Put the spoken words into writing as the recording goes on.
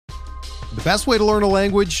The best way to learn a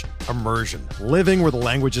language? Immersion. Living where the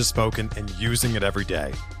language is spoken and using it every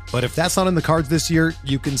day. But if that's not in the cards this year,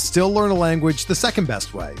 you can still learn a language the second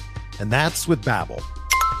best way, and that's with Babbel.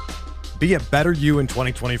 Be a better you in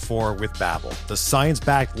 2024 with Babbel, the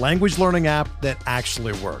science-backed language learning app that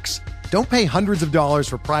actually works. Don't pay hundreds of dollars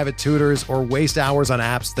for private tutors or waste hours on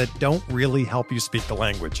apps that don't really help you speak the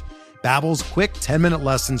language. Babbel's quick 10-minute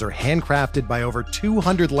lessons are handcrafted by over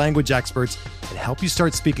 200 language experts and help you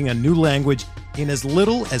start speaking a new language in as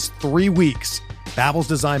little as 3 weeks. Babbel's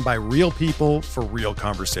designed by real people for real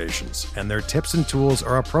conversations, and their tips and tools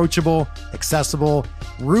are approachable, accessible,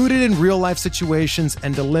 rooted in real-life situations,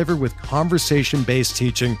 and delivered with conversation-based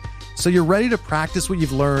teaching, so you're ready to practice what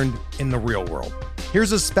you've learned in the real world.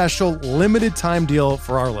 Here's a special limited-time deal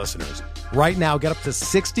for our listeners. Right now, get up to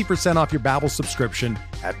 60% off your Babbel subscription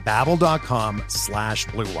at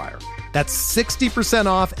babbel.com/Blue Wire. That's 60%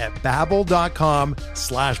 off at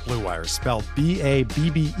babbel.com/Blue Wire, spelled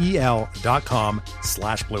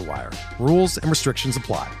BABBEL.com/Blue Wire. Rules and restrictions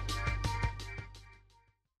apply.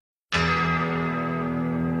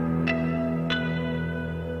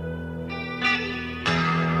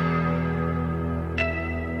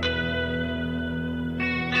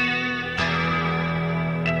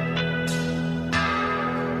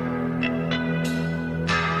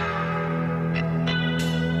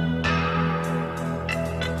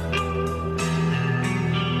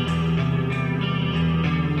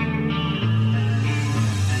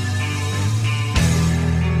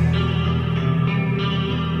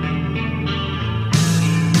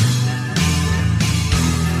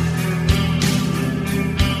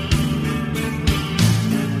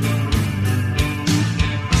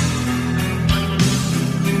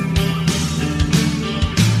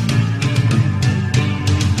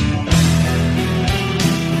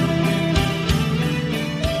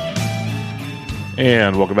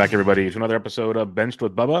 And welcome back, everybody, to another episode of Benched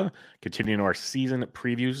with Bubba, continuing our season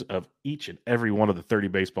previews of each and every one of the 30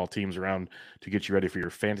 baseball teams around to get you ready for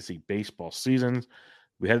your fantasy baseball seasons.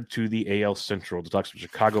 We head to the AL Central to talk some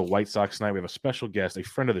Chicago White Sox tonight. We have a special guest, a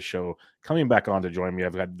friend of the show, coming back on to join me.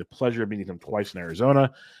 I've had the pleasure of meeting him twice in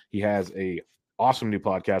Arizona. He has a awesome new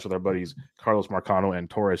podcast with our buddies Carlos Marcano and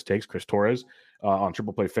Torres Takes, Chris Torres, on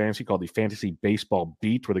Triple Play Fantasy called the Fantasy Baseball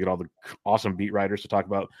Beat, where they get all the awesome beat writers to talk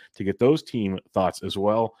about to get those team thoughts as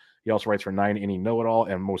well. He also writes for 9 Inning Know-It-All,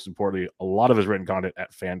 and most importantly, a lot of his written content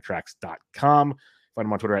at fantrax.com. Find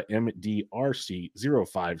him on Twitter at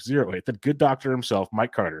MDRC0508. The good doctor himself,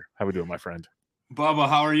 Mike Carter. How we doing, my friend? Bubba,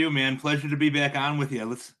 how are you, man? Pleasure to be back on with you.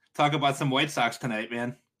 Let's talk about some White Sox tonight,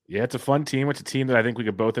 man. Yeah, it's a fun team. It's a team that I think we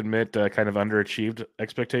could both admit kind of underachieved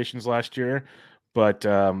expectations last year. But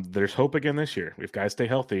there's hope again this year. If guys stay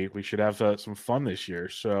healthy, we should have some fun this year.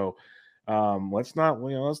 So let's not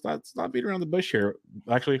beat around the bush here.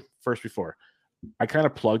 Actually, before I kind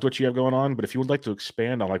of plugged what you have going on, but if you would like to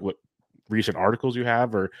expand on like what recent articles you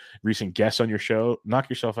have or recent guests on your show, knock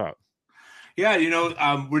yourself out. Yeah,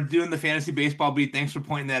 we're doing the Fantasy Baseball Beat. Thanks for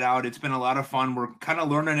pointing that out. It's been a lot of fun. We're kind of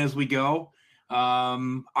learning as we go.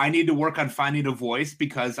 I need to work on finding a voice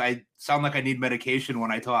because I sound like I need medication when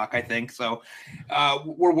I talk, I think. So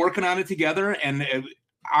we're working on it together. And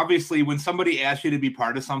obviously, when somebody asks you to be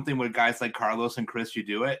part of something with guys like Carlos and Chris, you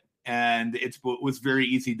do it. And it was a very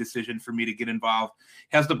easy decision for me to get involved.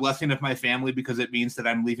 It has the blessing of my family because it means that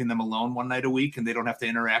I'm leaving them alone one night a week and they don't have to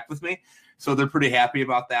interact with me. So they're pretty happy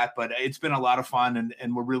about that. But it's been a lot of fun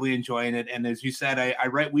and we're really enjoying it. And as you said, I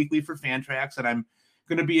write weekly for Fantrax, and I'm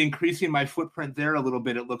going to be increasing my footprint there a little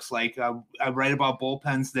bit. It looks like I write about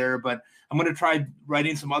bullpens there, but I'm going to try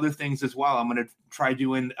writing some other things as well. I'm going to try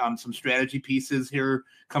doing some strategy pieces here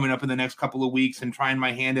coming up in the next couple of weeks and trying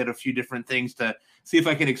my hand at a few different things to see if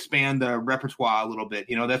I can expand the repertoire a little bit.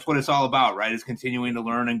 That's what it's all about, right? Is continuing to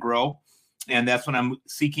learn and grow. And that's what I'm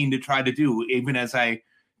seeking to try to do. Even as I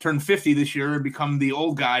turn 50 this year and become the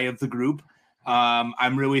old guy of the group,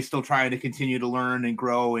 I'm really still trying to continue to learn and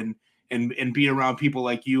grow and be around people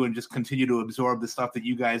like you and just continue to absorb the stuff that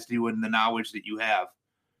you guys do and the knowledge that you have.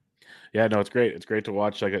 Yeah, no, it's great. It's great to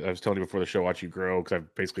watch. Like I was telling you before the show, watch you grow because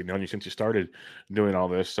I've basically known you since you started doing all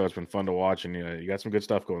this. So it's been fun to watch, and you got some good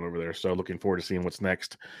stuff going over there. So looking forward to seeing what's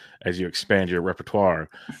next as you expand your repertoire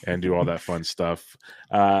and do all that fun stuff.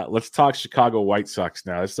 Let's talk Chicago White Sox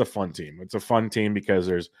now. It's a fun team. It's a fun team because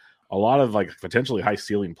there's a lot of like potentially high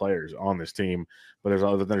ceiling players on this team, but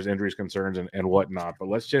there's injuries concerns and whatnot. But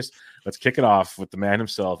let's kick it off with the man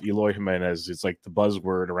himself, Eloy Jimenez. It's like the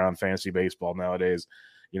buzzword around fantasy baseball nowadays.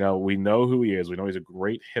 We know who he is. We know he's a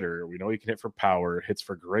great hitter. We know he can hit for power, hits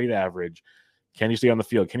for great average. Can he stay on the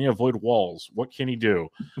field? Can he avoid walls? What can he do?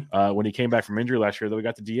 When he came back from injury last year, though, he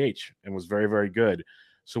got the DH and was very, very good.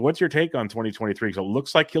 So what's your take on 2023? So it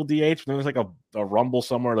looks like he'll DH, but there's like a rumble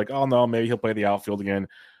somewhere like, oh no, maybe he'll play the outfield again.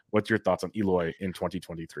 What's your thoughts on Eloy in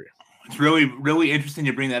 2023? It's really, really interesting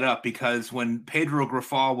you bring that up, because when Pedro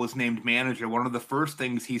Grifol was named manager, one of the first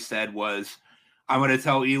things he said was, I'm going to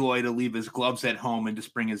tell Eloy to leave his gloves at home and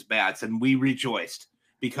just bring his bats. And we rejoiced,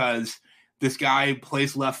 because this guy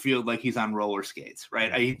plays left field like he's on roller skates,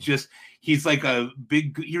 right? He's like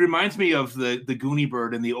he reminds me of the Goonie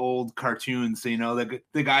Bird in the old cartoons, the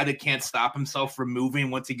guy that can't stop himself from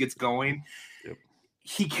moving once he gets going. Yep.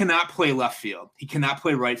 He cannot play left field. He cannot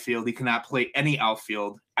play right field. He cannot play any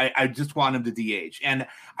outfield. I just want him to DH. And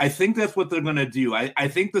I think that's what they're going to do. I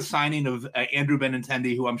think the signing of Andrew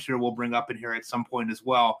Benintendi, who I'm sure we'll bring up in here at some point as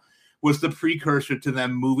well, was the precursor to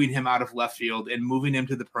them moving him out of left field and moving him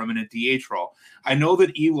to the permanent DH role. I know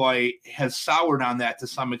that Eloy has soured on that to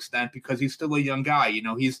some extent because he's still a young guy.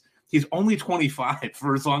 He's only 25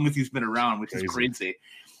 for as long as he's been around, which is crazy.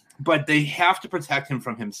 But they have to protect him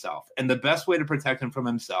from himself. And the best way to protect him from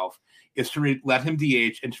himself is to let him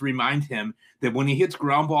DH and to remind him that when he hits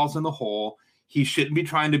ground balls in the hole, he shouldn't be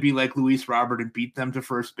trying to be like Luis Robert and beat them to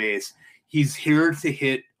first base. He's here to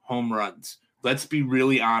hit home runs. Let's be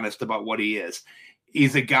really honest about what he is.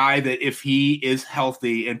 He's a guy that if he is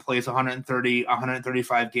healthy and plays 130,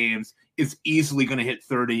 135 games, is easily going to hit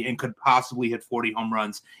 30 and could possibly hit 40 home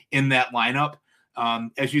runs in that lineup.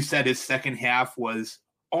 As you said, his second half was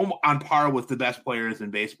on par with the best players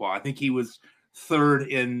in baseball. I think he was third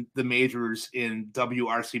in the majors in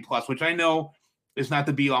WRC plus, which I know is not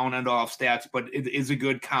the be all and end all of stats, but it is a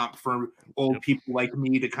good comp for old people like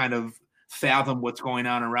me to kind of fathom what's going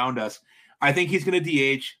on around us. I think he's going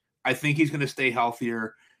to DH. I think he's going to stay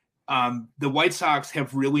healthier. The White Sox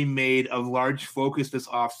have really made a large focus this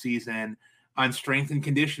offseason on strength and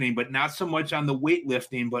conditioning, but not so much on the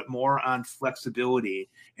weightlifting, but more on flexibility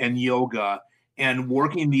and yoga and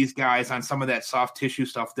working these guys on some of that soft tissue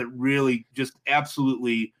stuff that really just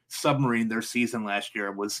absolutely submarined their season last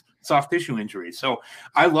year was soft tissue injuries. So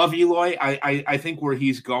I love Eloy. I think where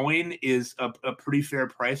he's going is a pretty fair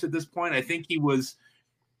price at this point. I think he was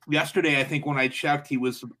yesterday, I think when I checked, he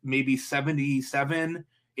was maybe 77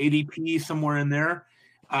 ADP, somewhere in there.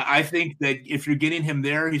 I think that if you're getting him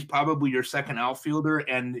there, he's probably your second outfielder,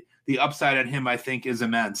 and the upside on him, I think, is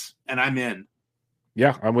immense, and I'm in.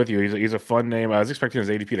 Yeah, I'm with you. He's a fun name. I was expecting his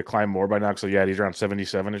ADP to climb more by now. So yeah, he's around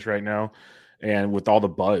 77-ish right now. And with all the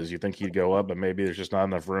buzz, you think he'd go up, but maybe there's just not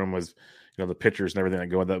enough room with the pitchers and everything that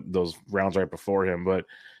go in those rounds right before him. But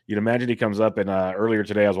you'd imagine he comes up. And earlier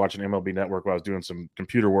today, I was watching MLB Network while I was doing some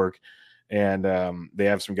computer work, and they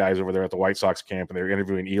have some guys over there at the White Sox camp, and they were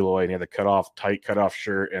interviewing Eloy, and he had the tight cutoff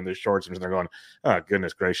shirt and the shorts, and they're going, "Oh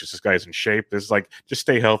goodness gracious, this guy's in shape. This is like, just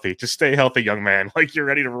stay healthy, young man. Like, you're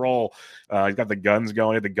ready to roll." He's got the guns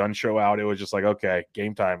going, had the gun show out. It was just like, okay,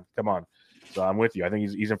 game time, come on. So I'm with you. I think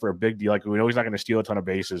he's in for a big deal. Like, we know he's not going to steal a ton of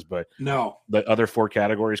bases, but no, the other four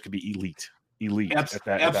categories could be elite.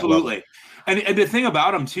 Absolutely. And the thing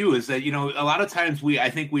about him too is that, a lot of times I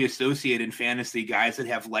think we associate in fantasy guys that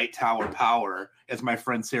have light tower power, as my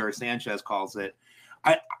friend Sarah Sanchez calls it.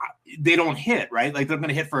 They don't hit, right? Like, they're going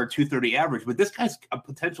to hit for a 230 average, but this guy's a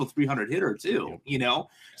potential 300 hitter too,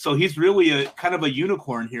 so he's really a kind of a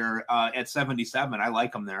unicorn here at 77. I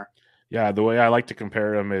like him there. Yeah, the way I like to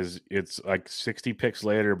compare him is it's like 60 picks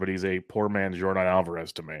later, but he's a poor man's Jordan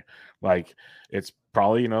Alvarez to me. Like, it's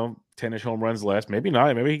probably, 10-ish home runs less. Maybe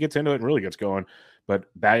not. Maybe he gets into it and really gets going. But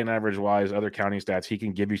batting average wise, other counting stats, he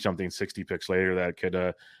can give you something 60 picks later that could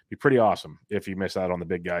be pretty awesome if you miss out on the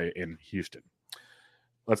big guy in Houston.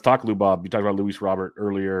 Let's talk Lou Bob. You talked about Luis Robert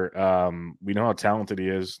earlier. We know how talented he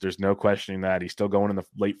is. There's no questioning that. He's still going in the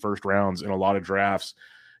late first rounds in a lot of drafts.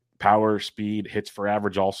 Power, speed, hits for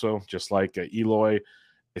average also, just like Eloy.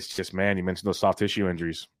 It's just, man, you mentioned those soft tissue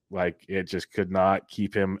injuries. Like, it just could not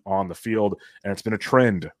keep him on the field, and it's been a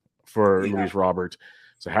trend for Luis Robert.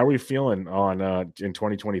 So how are we feeling on in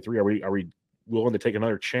 2023? Are we willing to take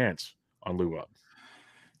another chance on Lou Bob?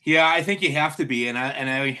 Yeah, I think you have to be. And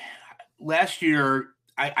I last year,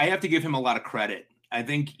 I have to give him a lot of credit. I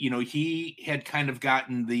think, he had kind of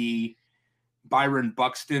gotten the Byron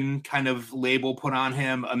Buxton kind of label put on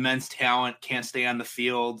him, immense talent, can't stay on the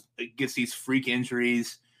field, gets these freak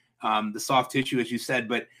injuries, the soft tissue, as you said.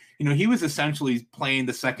 But, he was essentially playing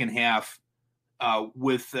the second half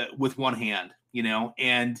with one hand,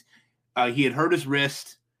 and he had hurt his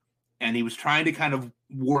wrist, and he was trying to kind of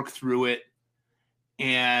work through it.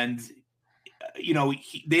 And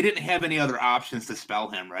they didn't have any other options to spell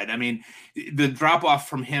him, right? I mean, the drop off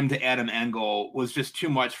from him to Adam Engel was just too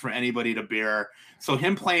much for anybody to bear. So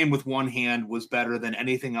him playing with one hand was better than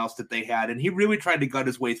anything else that they had. And he really tried to gut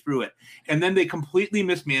his way through it. And then they completely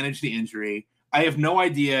mismanaged the injury. I have no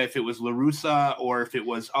idea if it was La Russa or if it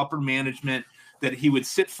was upper management that he would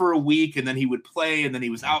sit for a week and then he would play and then he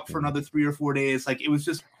was out for another 3 or 4 days. Like, it was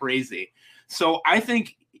just crazy. So I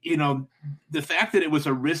think, the fact that it was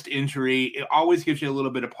a wrist injury, it always gives you a little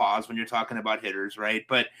bit of pause when you're talking about hitters, right?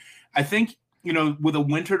 But I think, with a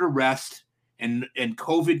winter to rest and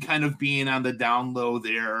COVID kind of being on the down low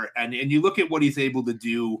there, and you look at what he's able to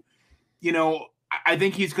do, I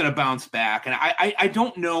think he's going to bounce back. And I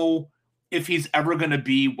don't know if he's ever going to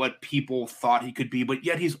be what people thought he could be, but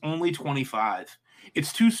yet he's only 25.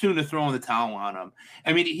 It's too soon to throw in the towel on him.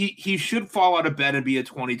 I mean, he should fall out of bed and be a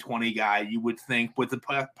 2020 guy, you would think, with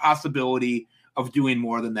the possibility of doing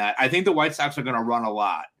more than that. I think the White Sox are going to run a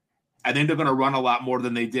lot. I think they're going to run a lot more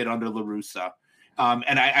than they did under La Russa.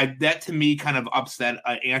 And I that to me kind of upset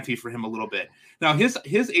ante for him a little bit. Now his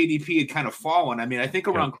ADP had kind of fallen. I mean, I think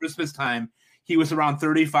around Christmas time, he was around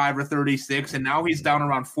 35 or 36, and now he's down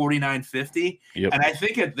around 49.50. Yep. And I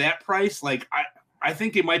think at that price, like I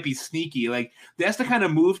think it might be sneaky. Like, that's the kind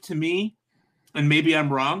of move to me, and maybe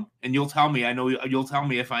I'm wrong, and you'll tell me. I know you'll tell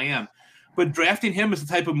me if I am. But drafting him is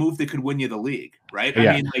the type of move that could win you the league, right?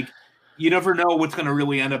 Yeah. I mean, like, you never know what's going to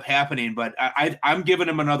really end up happening, but I'm giving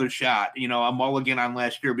him another shot. I'm mulligan on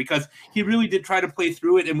last year because he really did try to play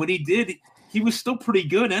through it, and when he did, he was still pretty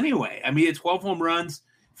good anyway. I mean, he had 12 home runs,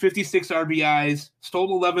 56 RBIs,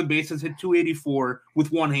 stole 11 bases, hit 284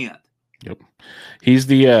 with one hand. Yep. He's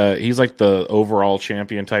like the overall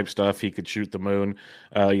champion type stuff. He could shoot the moon.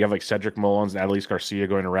 You have like Cedric Mullins and Adolis Garcia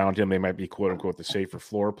going around him. They might be quote unquote the safer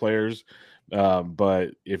floor players.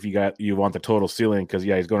 But if you want the total ceiling, because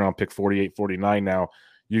he's going around pick 48, 49 now,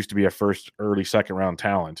 used to be a early second round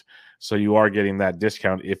talent. So you are getting that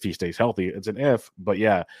discount if he stays healthy. It's an if, but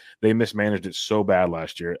yeah, they mismanaged it so bad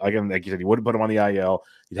last year. Again, like you said, you wouldn't put him on the IL.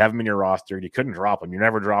 You'd have him in your roster. You couldn't drop him. You're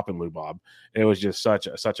never dropping Lou Bob. It was just such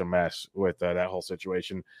a mess with that whole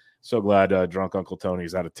situation. So glad drunk Uncle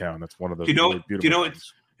Tony's out of town. That's one of those really beautiful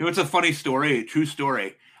things. It's a funny story, a true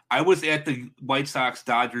story. I was at the White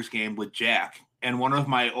Sox-Dodgers game with Jack, and one of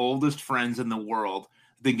my oldest friends in the world,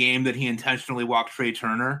 the game that he intentionally walked Trey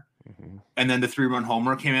Turner, and then the 3-run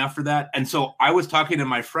homer came after that. And so I was talking to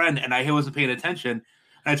my friend, and I wasn't paying attention. And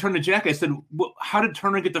I turned to Jack. I said, how did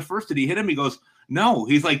Turner get the first? Did he hit him? He goes, no.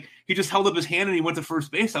 He's like, he just held up his hand and he went to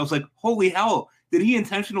first base. I was like, holy hell. Did he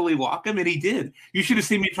intentionally walk him? And he did. You should have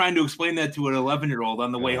seen me trying to explain that to an 11-year-old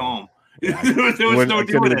on the way home. Yeah. there was no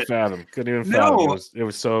doing it. Couldn't even fathom. It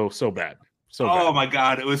was so bad. So bad. My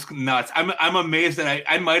God, it was nuts. I'm amazed that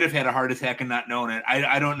I might have had a heart attack and not known it.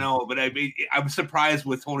 I don't know, but I'm surprised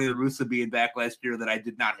with Tony La Russa being back last year that I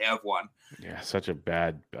did not have one. Yeah, such a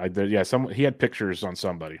bad. He had pictures on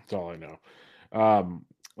somebody. That's all I know.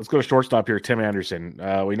 Let's go to shortstop here. Tim Anderson.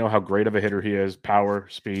 We know how great of a hitter he is. Power,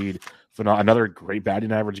 speed, another great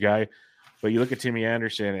batting average guy. But you look at Timmy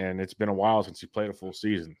Anderson, and it's been a while since he played a full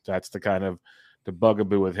season. That's the kind of the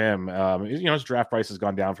bugaboo with him. His draft price has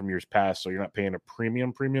gone down from years past, so you're not paying a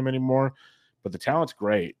premium anymore. But the talent's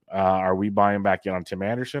great. Are we buying back in on Tim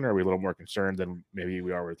Anderson, or are we a little more concerned than maybe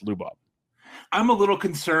we are with Lou Bob? I'm a little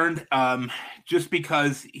concerned just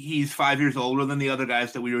because he's 5 years older than the other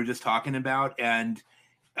guys that we were just talking about. And,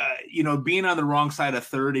 being on the wrong side of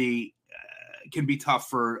 30 can be tough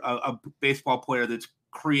for a baseball player that's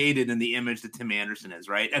created in the image that Tim Anderson is,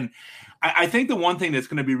 right? And I think the one thing that's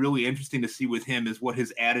going to be really interesting to see with him is what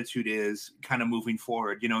his attitude is kind of moving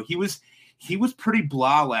forward. He was pretty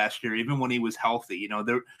blah last year, even when he was healthy.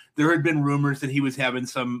 There had been rumors that he was having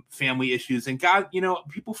some family issues, and God,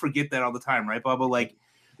 people forget that all the time, right, Bubba? Like,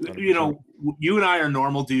 100%. You and I are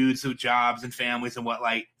normal dudes with jobs and families and what,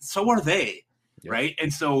 like, so are they, yep. Right?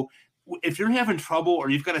 And so if you're having trouble or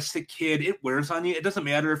you've got a sick kid, it wears on you. It doesn't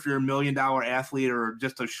matter if you're $1 million athlete or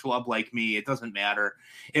just a schlub like me. It doesn't matter.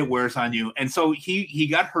 It wears on you. And so he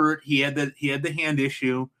got hurt. He had the hand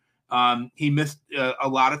issue. He missed a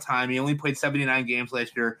lot of time. He only played 79 games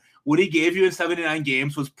last year. What he gave you in 79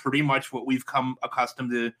 games was pretty much what we've come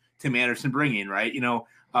accustomed to Tim Anderson bringing, right?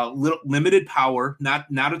 Limited power, not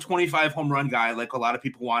a 25 home run guy like a lot of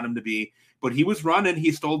people want him to be, but he was running.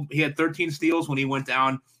 He had 13 steals when he went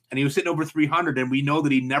down, and he was sitting over 300, and we know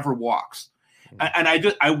that he never walks. And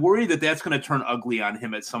I worry that that's going to turn ugly on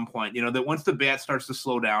him at some point. That once the bat starts to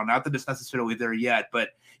slow down, not that it's necessarily there yet, but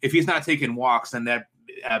if he's not taking walks, then that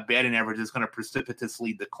batting average is going to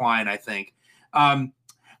precipitously decline, I think.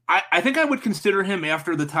 I think I would consider him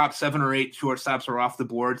after the top 7 or 8 shortstops are off the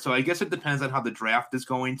board. So I guess it depends on how the draft is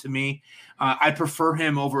going to me. I prefer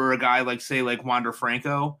him over a guy like, say, like Wander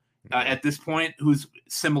Franco at this point, who's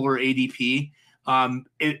similar ADP.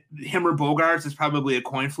 Him or Bogaerts is probably a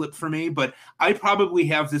coin flip for me, but I probably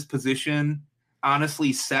have this position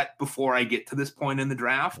honestly set before I get to this point in the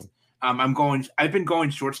draft. I've been going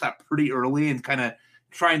shortstop pretty early and kind of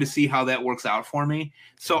trying to see how that works out for me.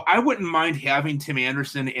 So I wouldn't mind having Tim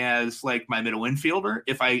Anderson as like my middle infielder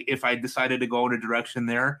if I decided to go in a direction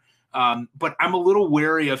there. But I'm a little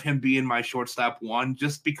wary of him being my shortstop 1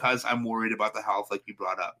 just because I'm worried about the health, like you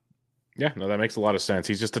brought up. Yeah, no, that makes a lot of sense.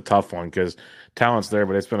 He's just a tough one because talent's there,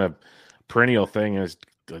 but it's been a perennial thing, and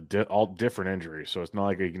it's all different injuries. So it's not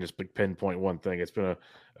like you can just pinpoint one thing. It's been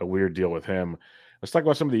a weird deal with him. Let's talk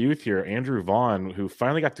about some of the youth here. Andrew Vaughn, who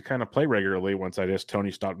finally got to kind of play regularly once I guess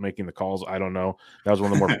Tony stopped making the calls. I don't know. That was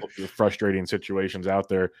one of the more frustrating situations out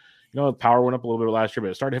there. The power went up a little bit last year,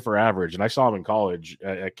 but it started for average. And I saw him in college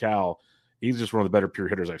at Cal. He's just one of the better pure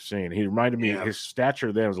hitters I've seen. He reminded me, his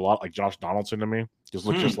stature then was a lot like Josh Donaldson to me. Just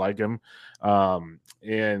looked just like him.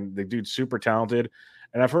 And the dude's super talented.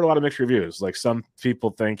 And I've heard a lot of mixed reviews. Like some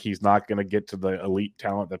people think he's not going to get to the elite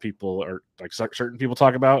talent that people are like certain people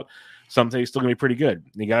talk about. Some think he's still going to be pretty good.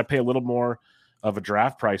 You got to pay a little more of a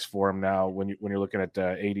draft price for him now when you're looking at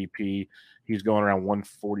ADP. He's going around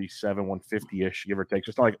 147, 150-ish, give or take. So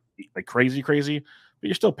it's not like crazy, but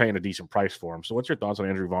you're still paying a decent price for him. So what's your thoughts on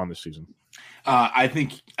Andrew Vaughn this season? I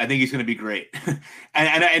think he's going to be great.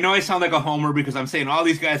 and I know I sound like a homer because I'm saying all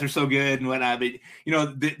these guys are so good and whatnot, but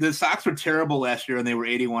the Sox were terrible last year and they were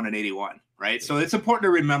 81 and 81, right? So it's important to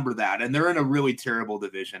remember that. And they're in a really terrible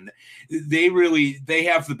division. They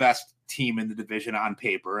have the best team in the division on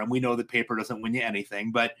paper. And we know that paper doesn't win you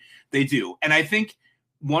anything, but they do. And I think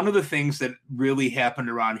one of the things that really happened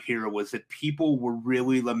around here was that people were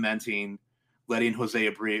really lamenting letting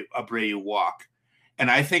Jose Abreu walk.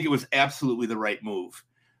 And I think it was absolutely the right move.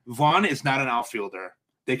 Vaughn is not an outfielder.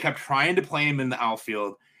 They kept trying to play him in the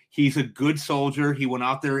outfield. He's a good soldier. He went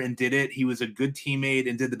out there and did it. He was a good teammate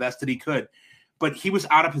and did the best that he could. But he was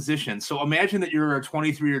out of position. So imagine that you're a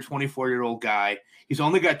 23 or 24-year-old guy. He's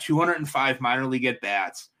only got 205 minor league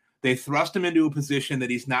at-bats. They thrust him into a position that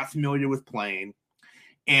he's not familiar with playing,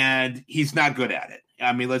 and he's not good at it.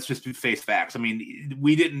 I mean, let's just face facts. I mean,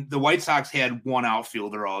 the White Sox had one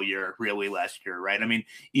outfielder all year, really, last year, right? I mean,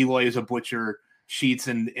 Eloy is a butcher. Sheets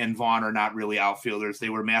and Vaughn are not really outfielders. They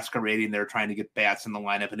were masquerading there trying to get bats in the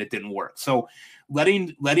lineup, and it didn't work. So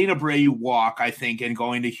letting Abreu walk, I think, and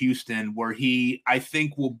going to Houston, where I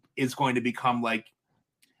think is going to become like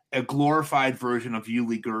a glorified version of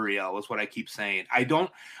Yuli Gurriel is what I keep saying. I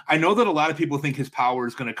know that a lot of people think his power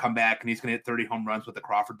is going to come back and he's going to hit 30 home runs with the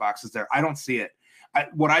Crawford boxes there. I don't see it.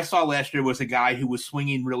 What I saw last year was a guy who was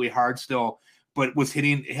swinging really hard still, but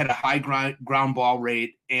had a high ground ball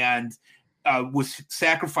rate and was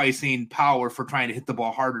sacrificing power for trying to hit the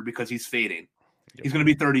ball harder because he's fading. He's going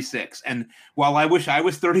to be 36. And while I wish I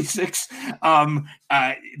was 36,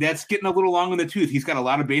 that's getting a little long in the tooth. He's got a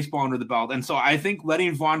lot of baseball under the belt. And so I think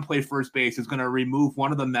letting Vaughn play first base is going to remove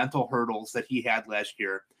one of the mental hurdles that he had last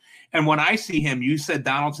year. And when I see him, you said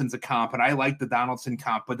Donaldson's a comp, and I like the Donaldson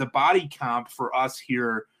comp, but the body comp for us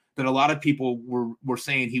here that a lot of people were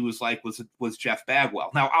saying he was like was Jeff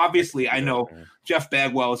Bagwell. Now, obviously, I know Jeff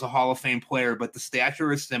Bagwell is a Hall of Fame player, but the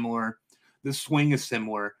stature is similar. The swing is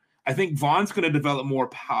similar. I think Vaughn's going to develop more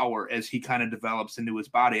power as he kind of develops into his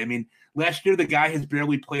body. I mean, last year, the guy has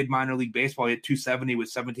barely played minor league baseball. He had 270 with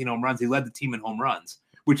 17 home runs. He led the team in home runs,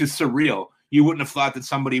 which is surreal. You wouldn't have thought that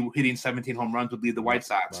somebody hitting 17 home runs would lead the White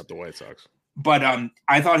Sox. Not the White Sox. But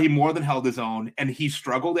I thought he more than held his own, and he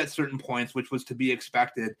struggled at certain points, which was to be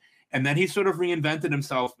expected. And then he sort of reinvented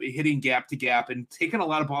himself, hitting gap to gap and taking a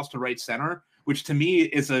lot of balls to right center, which to me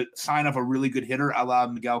is a sign of a really good hitter, a la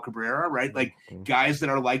Miguel Cabrera, right? Like guys that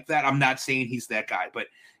are like that. I'm not saying he's that guy, but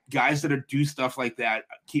guys that do stuff like that,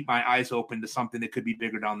 keep my eyes open to something that could be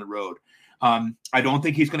bigger down the road. I don't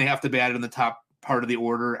think he's going to have to bat in the top part of the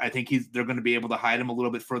order. I think they're going to be able to hide him a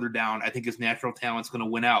little bit further down. I think his natural talent's going to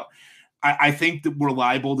win out. I think that we're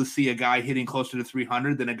liable to see a guy hitting closer to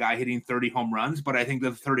 300 than a guy hitting 30 home runs, but I think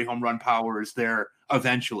the 30 home run power is there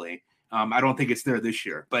eventually. I don't think it's there this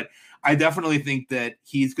year, but I definitely think that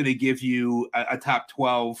he's going to give you a top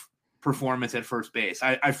 12 performance at first base.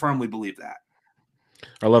 I firmly believe that.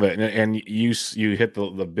 I love it. And you hit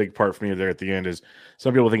the big part for me there at the end is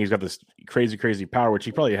some people think he's got this crazy power, which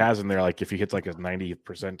he probably has in there. Like if he hits like a 90th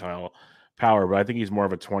percentile power, but I think he's more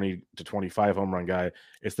of a 20 to 25 home run guy.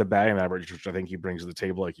 It's the batting average, which I think he brings to the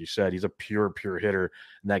table. Like you said, he's a pure hitter,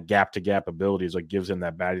 and that gap to gap ability is what gives him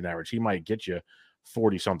that batting average. He might get you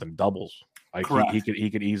 40-something doubles. Like he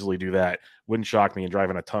could easily do that. Wouldn't shock me in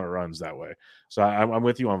driving a ton of runs that way. So I'm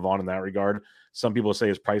with you on Vaughn in that regard. Some people say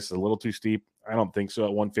his price is a little too steep. I don't think so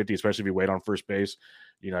at 150, especially if you wait on first base.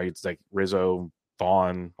 It's like Rizzo,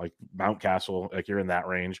 Vaughn, like Mountcastle, like you're in that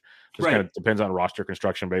range. Just kind of depends on roster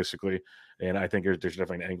construction, basically. And I think there's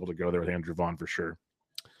definitely an angle to go there with Andrew Vaughn for sure.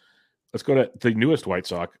 Let's go to the newest White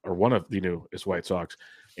Sox, or one of the newest White Sox,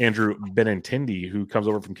 Andrew Benintendi, who comes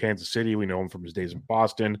over from Kansas City. We know him from his days in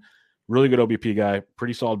Boston. Really good OBP guy,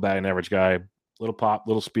 pretty solid batting average guy, little pop,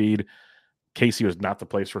 little speed. KC was not the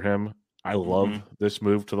place for him. I love this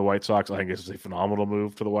move to the White Sox. I think this is a phenomenal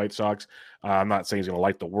move to the White Sox. I'm not saying he's going to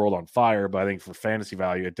light the world on fire, but I think for fantasy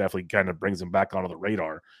value, it definitely kind of brings him back onto the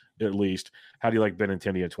radar, at least. How do you like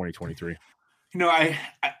Benintendi in 2023?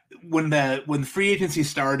 When the free agency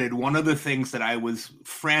started, one of the things that I was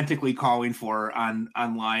frantically calling for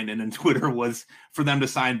online and on Twitter was for them to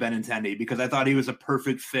sign Benintendi, because I thought he was a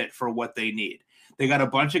perfect fit for what they need. They got a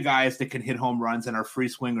bunch of guys that can hit home runs and are free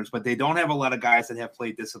swingers, but they don't have a lot of guys that have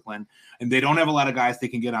plate discipline, and they don't have a lot of guys that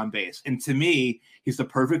can get on base. And to me, he's the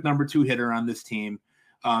perfect number 2 hitter on this team.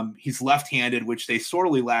 He's left-handed, which they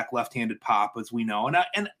sorely lack left-handed pop, as we know.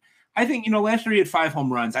 And I think, last year he had 5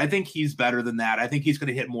 home runs. I think he's better than that. I think he's going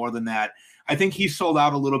to hit more than that. I think he sold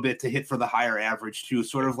out a little bit to hit for the higher average too,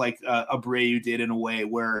 sort of like Abreu did in a way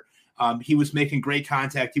where he was making great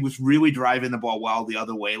contact. He was really driving the ball well the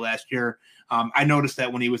other way last year. I noticed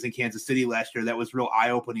that when he was in Kansas City last year, that was real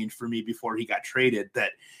eye-opening for me before he got traded,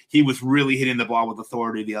 that he was really hitting the ball with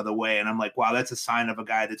authority the other way. And I'm like, wow, that's a sign of a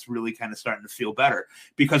guy that's really kind of starting to feel better,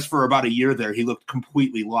 because for about a year there, he looked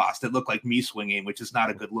completely lost. It looked like me swinging, which is not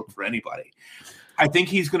a good look for anybody. I think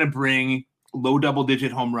he's going to bring low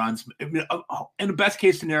double-digit home runs. In the best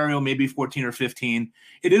case scenario, maybe 14 or 15.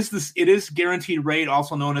 It is guaranteed rate,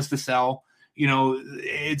 also known as the sell.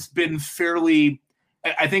 It's been fairly.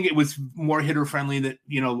 I think it was more hitter friendly that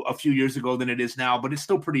a few years ago than it is now, but it's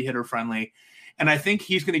still pretty hitter friendly. And I think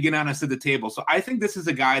he's going to get on us at the table. So I think this is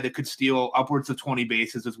a guy that could steal upwards of 20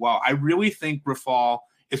 bases as well. I really think Grifol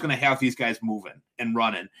is going to have these guys moving and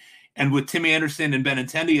running. And with Tim Anderson and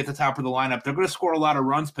Benintendi at the top of the lineup, they're going to score a lot of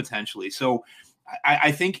runs potentially. So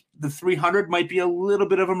I think the 300 might be a little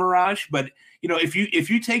bit of a mirage. But if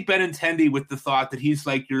you take Benintendi with the thought that he's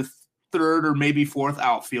like your third or maybe fourth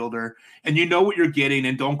outfielder, and you know what you're getting,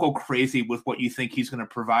 and don't go crazy with what you think he's going to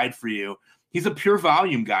provide for you. He's a pure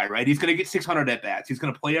volume guy, right? He's going to get 600 at bats. He's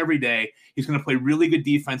going to play every day. He's going to play really good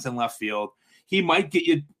defense in left field. He might get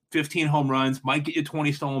you 15 home runs, might get you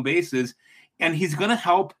 20 stolen bases, and he's going to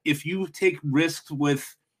help if you take risks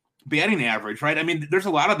with batting average, right? I mean, there's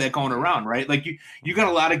a lot of that going around, right? Like you got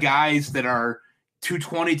a lot of guys that are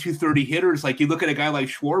 220, 230 hitters. Like you look at a guy like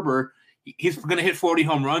Schwarber, he's going to hit 40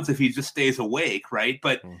 home runs if he just stays awake, right?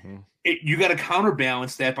 But you got to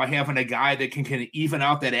counterbalance that by having a guy that can even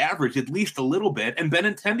out that average at least a little bit. And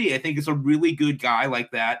Benintendi, I think, is a really good guy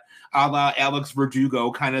like that, a la Alex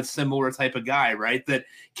Verdugo, kind of similar type of guy, right? That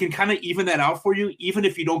can kind of even that out for you, even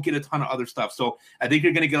if you don't get a ton of other stuff. So I think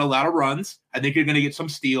you're going to get a lot of runs. I think you're going to get some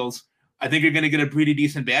steals. I think you're going to get a pretty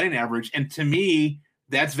decent batting average. And to me,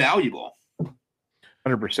 that's valuable.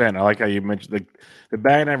 100%. I like how you mentioned the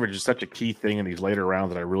batting average is such a key thing in these later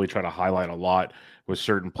rounds that I really try to highlight a lot with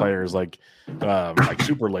certain players like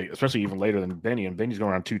super late, especially even later than Benny. And Benny's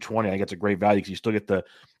going around 220. I think it's a great value because you still get I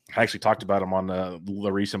actually talked about him on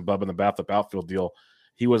the recent Bub in the Bathtub outfield deal.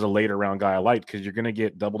 He was a later round guy I liked because you're going to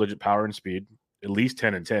get double-digit power and speed, at least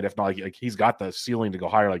 10 and 10. If not, like he's got the ceiling to go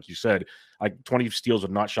higher, like you said. Like 20 steals would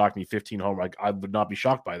not shock me, 15 home. Like I would not be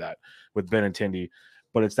shocked by that with Benintendi.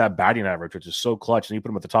 But it's that batting average, which is so clutch. And you put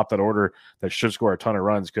him at the top of that order that should score a ton of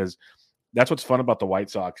runs because that's what's fun about the White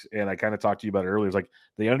Sox. And I kind of talked to you about it earlier. It's like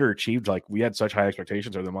they underachieved. Like we had such high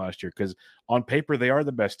expectations of them last year because on paper, they are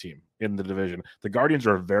the best team in the division. The Guardians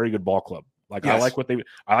are a very good ball club. Like yes.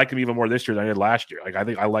 I like them even more this year than I did last year. Like I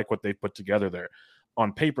think I like what they put together there.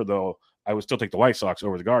 On paper, though, I would still take the White Sox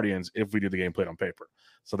over the Guardians if we do the game played on paper.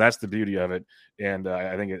 So that's the beauty of it. And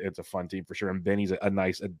I think it's a fun team for sure. And Benny's a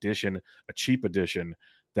nice addition, a cheap addition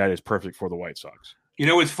that is perfect for the White Sox.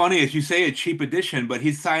 What's funny is you say a cheap addition, but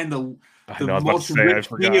he signed the most rich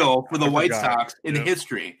deal for the White Sox in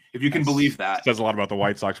history, if you can believe that. It says a lot about the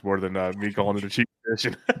White Sox more than me calling it a cheap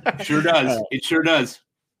addition. Sure does. It sure does.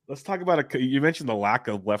 Let's talk about you mentioned the lack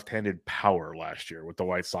of left-handed power last year with the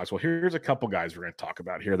White Sox. Well, here's a couple guys we're going to talk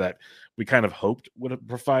about here that we kind of hoped would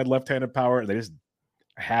provide left-handed power, and they just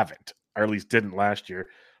haven't, or at least didn't last year.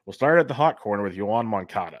 We'll start at the hot corner with Yoan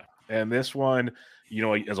Moncada. And this one,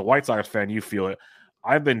 as a White Sox fan, you feel it.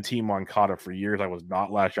 I've been Team Moncada for years. I was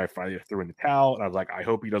not last year. I finally threw in the towel, and I was like, I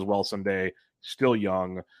hope he does well someday. Still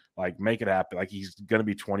young, Like, make it happen. Like, he's going to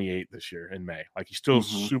be 28 this year in May. Like, he's still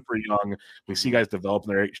super young. We see guys develop in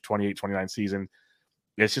their age 28, 29 season.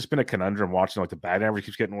 It's just been a conundrum watching. Like, the batting average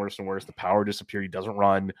keeps getting worse and worse. The power disappears. He doesn't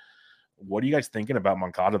run. What are you guys thinking about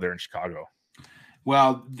Moncada there in Chicago?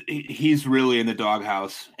 Well, he's really in the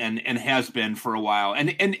doghouse and has been for a while.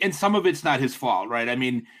 And some of it's not his fault, right? I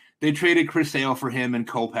mean, they traded Chris Sale for him and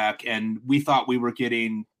Kopech, and we thought we were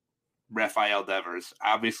getting Rafael Devers.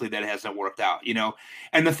 Obviously, that hasn't worked out, you know.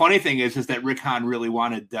 And the funny thing is that Rick Hahn really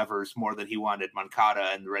wanted Devers more than he wanted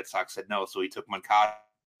Moncada, and the Red Sox said no, so he took Moncada.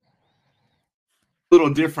 A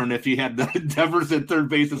little different if he had the Devers at third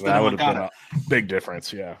base instead of Moncada. Big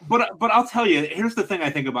difference, yeah. But I'll tell you, here's the thing I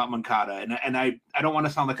think about Moncada, and I don't want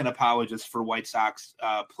to sound like an apologist for White Sox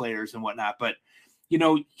players and whatnot, but you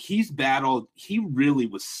know, he's battled. He really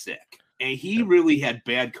was sick, and he really had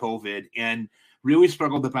bad COVID, and really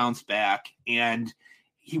struggled to bounce back. And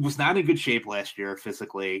he was not in good shape last year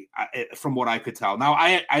physically, from what I could tell. Now,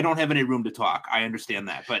 I don't have any room to talk. I understand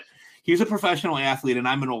that, but he's a professional athlete, and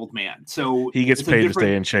I'm an old man, so he gets paid to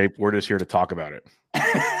stay in shape. We're just here to talk about it.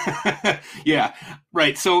 Yeah,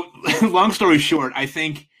 right. So, long story short, I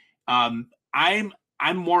think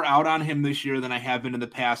I'm more out on him this year than I have been in the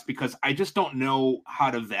past because I just don't know how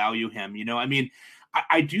to value him. You know, I mean,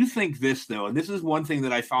 I do think this, though, and this is one thing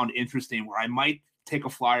that I found interesting where I might take a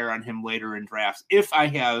flyer on him later in drafts if I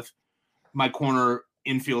have my corner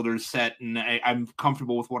infielders set and I'm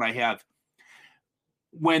comfortable with what I have.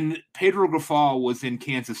 When Pedro Grifol was in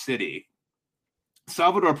Kansas City,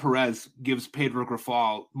 Salvador Perez gives Pedro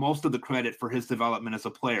Grifol most of the credit for his development as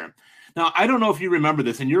a player. Now, I don't know if you remember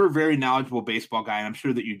this, and you're a very knowledgeable baseball guy, and I'm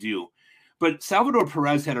sure that you do. But Salvador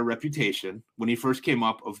Perez had a reputation when he first came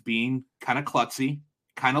up of being kind of klutzy,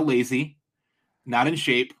 kind of lazy, not in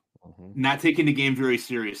shape, not taking the game very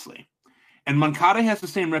seriously. And Moncada has the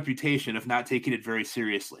same reputation of not taking it very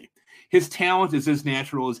seriously. His talent is as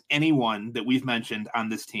natural as anyone that we've mentioned on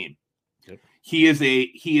this team. Yep. He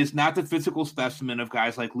is not the physical specimen of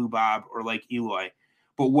guys like Lou Bob or like Eloy,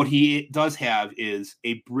 but what he does have is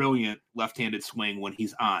a brilliant left-handed swing when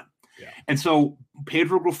he's on. Yeah. And so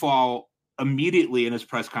Pedro Grifol immediately in his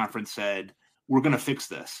press conference said, "We're going to fix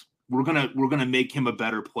this. We're going to make him a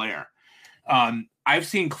better player." I've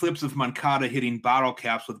seen clips of Moncada hitting bottle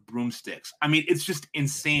caps with broomsticks. I mean, it's just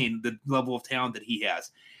insane the level of talent that he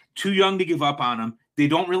has. Too young to give up on him. They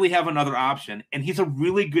don't really have another option, and he's a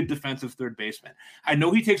really good defensive third baseman. I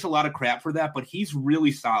know he takes a lot of crap for that, but he's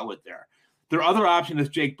really solid there. Their other option is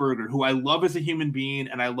Jake Burger, who I love as a human being,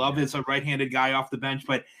 and I love as a right-handed guy off the bench,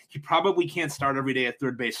 but he probably can't start every day at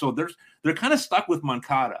third base. So they're kind of stuck with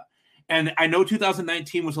Moncada. And I know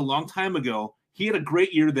 2019 was a long time ago. He had a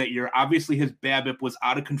great year that year. Obviously, his BABIP was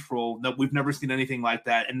out of control. No, we've never seen anything like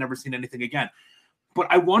that and never seen anything again. But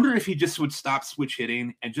I wonder if he just would stop switch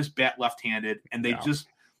hitting and just bat left-handed, and they just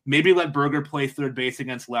maybe let Burger play third base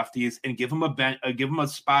against lefties and give him a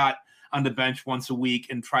spot on the bench once a week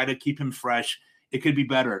and try to keep him fresh. It could be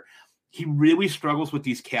better. He really struggles with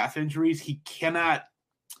these calf injuries. He can't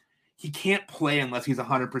play unless he's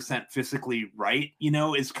 100% physically right, you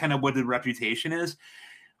know, is kind of what the reputation is.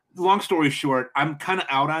 Long story short, I'm kind of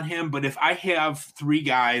out on him, but if I have three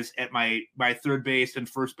guys at my third base and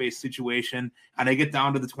first base situation and I get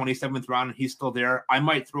down to the 27th round and he's still there, I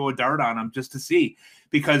might throw a dart on him just to see,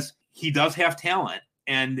 because he does have talent.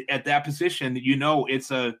 And at that position, you know,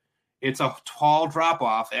 it's a tall drop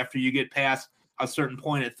off after you get past a certain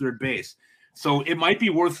point at third base. So it might be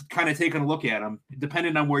worth kind of taking a look at him,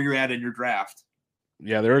 depending on where you're at in your draft.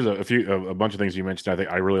 Yeah, there's a bunch of things you mentioned I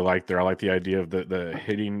think I really like there. I like the idea of the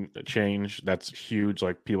hitting change. That's huge.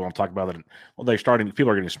 Like, people don't talk about it. Well, people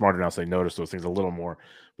are getting smarter now, so they notice those things a little more.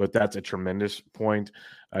 But that's a tremendous point.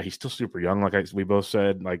 He's still super young, like we both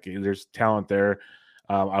said. Like, there's talent there.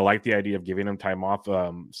 I like the idea of giving him time off.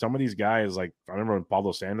 Some of these guys, like I remember when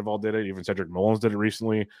Pablo Sandoval did it, even Cedric Mullins did it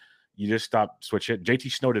recently. You just stop switch hitting. JT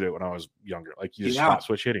Snow did it when I was younger. Like, you just stop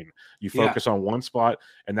switch hitting. You focus on one spot,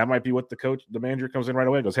 and that might be what the manager comes in right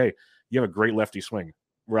away and goes, "Hey, you have a great lefty swing.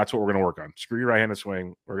 That's what we're going to work on. Screw your right-handed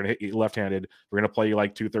swing. We're going to hit you left-handed. We're going to play you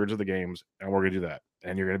like 2/3 of the games, and we're going to do that.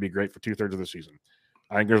 And you're going to be great for 2/3 of the season."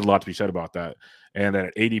 I think there's a lot to be said about that. And then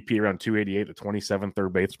at ADP around 288, the 27th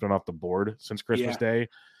third baseman off the board since Christmas Day.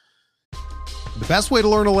 The best way to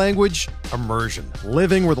learn a language? Immersion.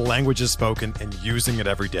 Living where the language is spoken and using it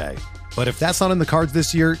every day. But if that's not in the cards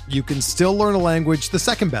this year, you can still learn a language the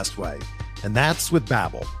second best way. And that's with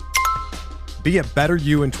Babbel. Be a better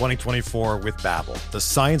you in 2024 with Babbel, the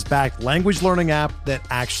science-backed language learning app that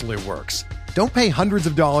actually works. Don't pay hundreds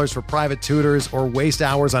of dollars for private tutors or waste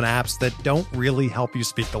hours on apps that don't really help you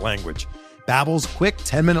speak the language. Babbel's quick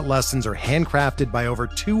 10-minute lessons are handcrafted by over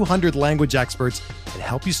 200 language experts and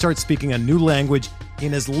help you start speaking a new language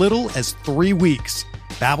in as little as 3 weeks.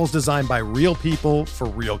 Babbel's designed by real people for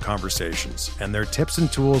real conversations, and their tips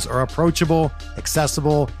and tools are approachable,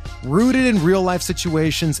 accessible, rooted in real-life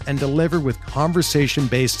situations, and delivered with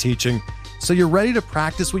conversation-based teaching, so you're ready to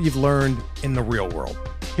practice what you've learned in the real world.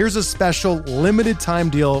 Here's a special limited-time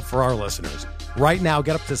deal for our listeners. Right now,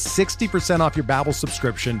 get up to 60% off your Babbel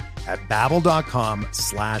subscription at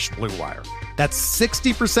babbel.com/Blue Wire. That's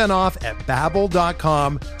 60% off at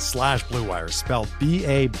babbel.com/Blue Wire, spelled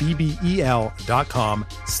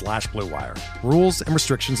BABBEL.com/Blue Wire. Rules and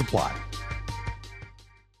restrictions apply.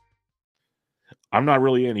 I'm not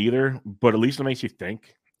really in either, but at least it makes you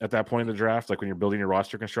think at that point in the draft, like when you're building your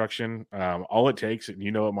roster construction. All it takes, and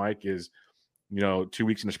you know it, Mike, is 2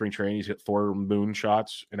 weeks into spring training, he's hit 4 moon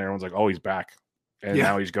shots, and everyone's like, oh, he's back. And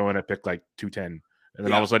now he's going at pick like 210. And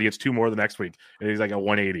then all of a sudden he gets 2 more the next week, and he's like at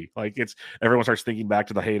 180. Like, everyone starts thinking back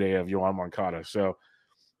to the heyday of Yoan Moncada. So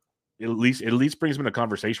it at least brings him in a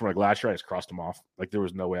conversation where, like, last year I just crossed him off. Like, there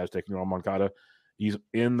was no way I was taking Yoan Moncada. He's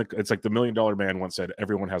it's like the $1 Million Man once said,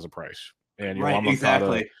 everyone has a price. And Yoan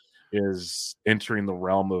Moncada is entering the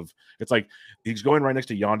realm of, it's like he's going right next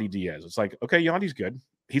to Yandy Diaz. It's like, okay, Yandy's good.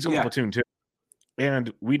 He's a platoon too.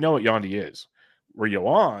 And we know what Yandy is. Where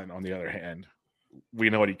Yoan, on the other hand, we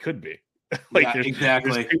know what he could be. There's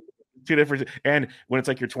two different. And when it's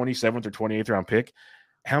like your 27th or 28th round pick,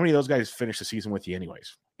 how many of those guys finish the season with you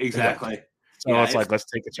anyways? Exactly. So it's like, let's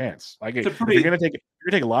take a chance. Like, if you're gonna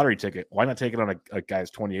take a lottery ticket, why not take it on a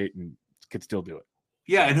guy's 28 and could still do it?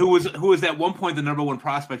 Yeah, and who was at one point the number 1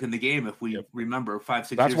 prospect in the game, if we remember 5-6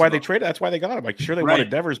 years ago. That's why they traded. That's why they got him. Like, sure, they wanted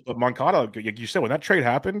Devers, but Moncada, like you said, when that trade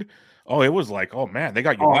happened, it was like, oh man, they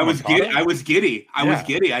got you. I was giddy.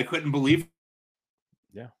 I couldn't believe.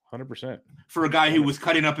 Yeah, 100%. For a guy who was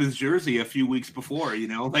cutting up his jersey a few weeks before, I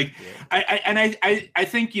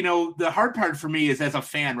think, the hard part for me is as a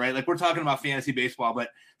fan, right? Like, we're talking about fantasy baseball, but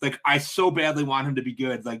like, I so badly want him to be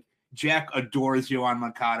good. Like, Jack adores Yoan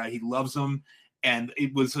Moncada. He loves him. And he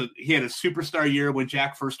had a superstar year when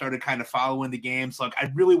Jack first started kind of following the games. Like,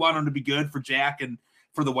 I really want him to be good for Jack and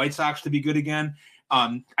for the White Sox to be good again.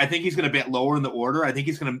 I think he's going to bat lower in the order. I think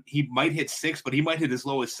he might hit 6th, but he might hit as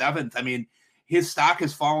low as 7th. I mean, his stock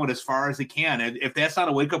has fallen as far as it can. And if that's not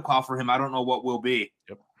a wake-up call for him, I don't know what will be.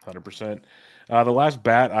 Yep, 100%. The last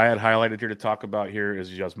bat I had highlighted here to talk about here is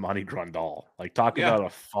Yasmani Grandal. Like, talk about a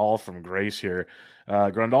fall from grace here.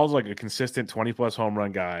 Grandal's like a consistent 20-plus home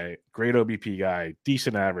run guy, great OBP guy,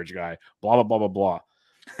 decent average guy, blah, blah, blah, blah, blah.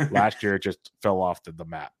 Last year, it just fell off the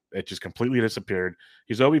map. It just completely disappeared.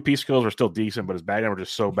 His OBP skills were still decent, but his batting average was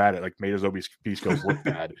so bad it made his OBP skills look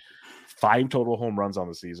bad. 5 total home runs on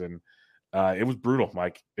the season. It was brutal,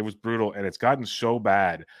 Mike. It was brutal, and it's gotten so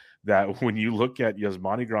bad that when you look at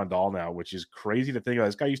Yasmani Grandal now, which is crazy to think of,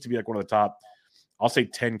 this guy used to be like one of the top, I'll say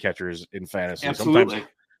 10 catchers in fantasy. Absolutely.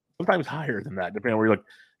 Sometimes higher than that, depending on where you look.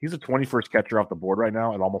 He's the 21st catcher off the board right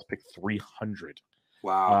now and almost picked 300.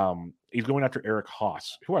 Wow. He's going after Eric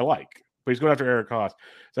Haas, who I like, but he's going after Eric Haas.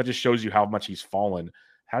 So that just shows you how much he's fallen.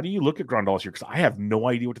 How do you look at Grandal this year? Because I have no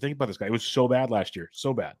idea what to think about this guy. It was so bad last year.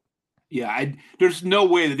 So bad. Yeah, there's no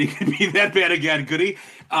way that he could be that bad again, could he?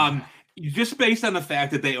 Just based on the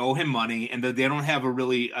fact that they owe him money and that they don't have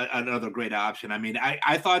another great option. I mean,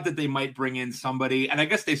 I thought that they might bring in somebody, and I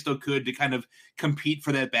guess they still could, to kind of compete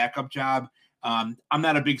for that backup job. I'm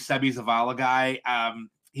not a big Sebi Zavala guy.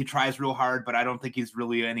 He tries real hard, but I don't think he's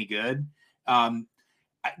really any good.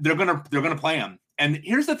 They're gonna play him. And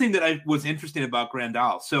here's the thing that was interesting about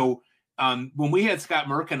Grandal. So when we had Scott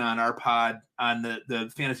Merkin on our pod, on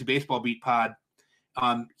the Fantasy Baseball Beat pod,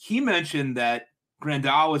 he mentioned that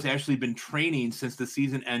Grandal has actually been training since the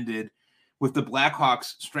season ended with the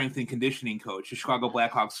Blackhawks strength and conditioning coach, the Chicago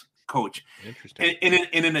Blackhawks coach, in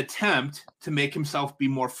an attempt to make himself be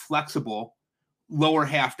more flexible, lower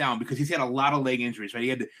half down, because he's had a lot of leg injuries, right? He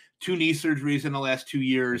had 2 knee surgeries in the last 2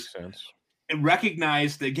 years. Makes sense. And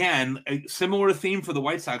recognized, again, a similar theme for the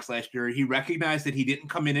White Sox last year. He recognized that he didn't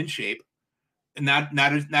come in shape, and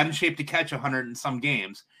not in shape to catch 100 and some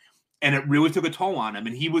games. And it really took a toll on him.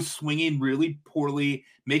 And he was swinging really poorly,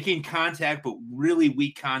 making contact, but really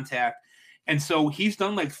weak contact. And so he's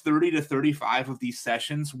done like 30 to 35 of these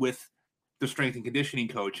sessions with the strength and conditioning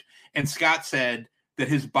coach. And Scott said that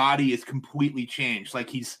his body is completely changed. Like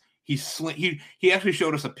he actually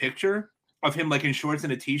showed us a picture of him like in shorts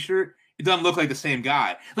and a t-shirt. It doesn't look like the same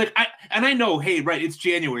guy. Like I know, hey, right, it's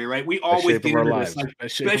January, right? We always get into this. Like,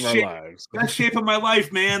 best shape of my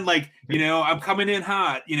life, man. Like, I'm coming in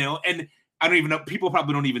hot, and I don't even know. People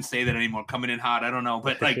probably don't even say that anymore. Coming in hot. I don't know.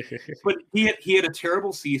 But but he had a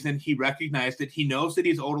terrible season. He recognized it. He knows that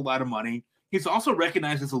he's owed a lot of money. He's also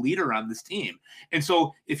recognized as a leader on this team. And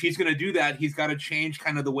so if he's going to do that, he's got to change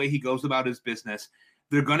kind of the way he goes about his business.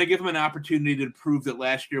 They're going to give him an opportunity to prove that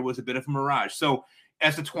last year was a bit of a mirage. So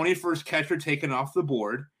as the 21st catcher taken off the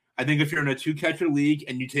board, I think if you're in a 2-catcher league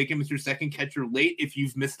and you take him as your second catcher late, if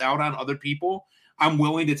you've missed out on other people, I'm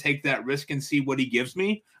willing to take that risk and see what he gives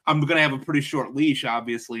me. I'm going to have a pretty short leash,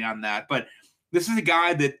 obviously, on that. But this is a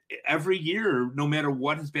guy that every year, no matter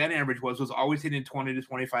what his batting average was always hitting 20 to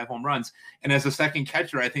 25 home runs. And as a second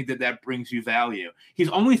catcher, I think that brings you value. He's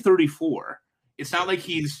only 34. It's not like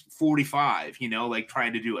he's 45, like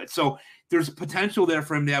trying to do it. So there's potential there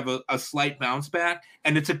for him to have a slight bounce back,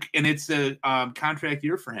 and it's a contract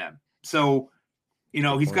year for him. So,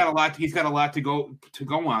 he's got a lot to go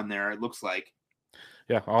on there. It looks like.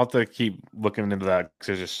 Yeah, I'll have to keep looking into that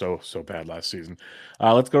because it's just so bad last season.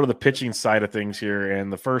 Let's go to the pitching side of things here,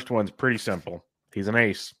 and the first one's pretty simple. He's an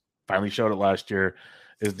ace. Finally showed it last year.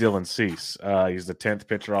 Is Dylan Cease. He's the 10th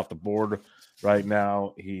pitcher off the board right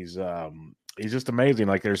now. He's just amazing.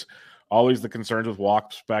 Like, there's always the concerns with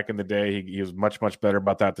walks back in the day. He was much better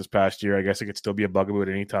about that this past year. I guess it could still be a bugaboo at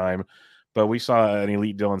any time, but we saw an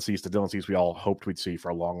elite Dylan Cease, the Dylan Cease we all hoped we'd see for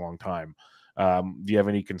a long time. Do you have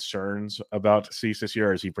any concerns about Cease this year,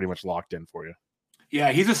 or is he pretty much locked in for you?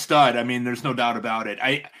 Yeah, he's a stud. I mean, there's no doubt about it.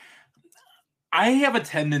 I have a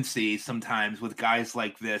tendency sometimes with guys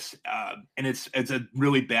like this, and it's a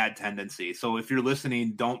really bad tendency. So if you're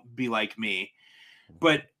listening, don't be like me.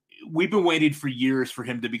 But we've been waiting for years for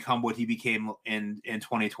him to become what he became in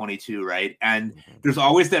 2022, right? And there's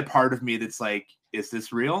always that part of me that's like, is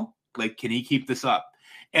this real? Like, can he keep this up?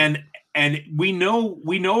 And we know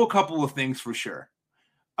a couple of things for sure.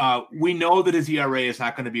 We know that his ERA is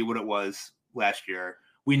not going to be what it was last year.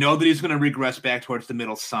 We know that he's going to regress back towards the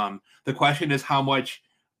middle some. The question is, how much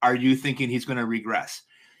are you thinking he's going to regress?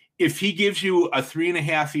 If he gives you a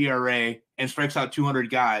 3.5 ERA and strikes out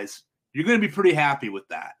 200 guys, you're going to be pretty happy with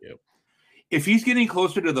that. Yep. If he's getting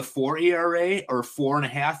closer to the 4 ERA or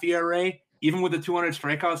 4.5 ERA, even with the 200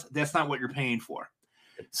 strikeouts, that's not what you're paying for.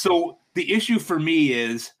 So the issue for me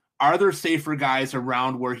is, are there safer guys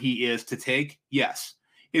around where he is to take? Yes.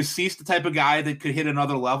 Is Cease the type of guy that could hit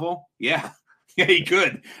another level? Yeah. Yeah, he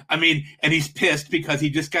could. I mean, and he's pissed because he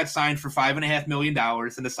just got signed for $5.5 million,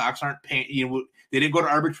 and the Sox aren't paying. They didn't go to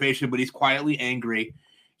arbitration, but he's quietly angry.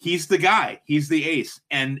 He's the guy. He's the ace,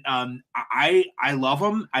 and I love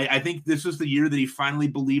him. I think this was the year that he finally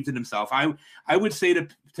believed in himself. I would say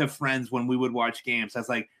to friends when we would watch games, I was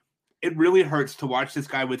like, it really hurts to watch this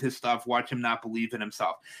guy with his stuff, watch him not believe in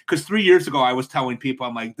himself. Because 3 years ago, I was telling people,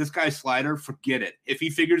 I'm like, this guy's slider, forget it. If he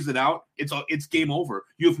figures it out, it's game over.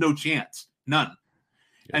 You have no chance. None.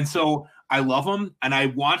 Yeah. And so I love him, and I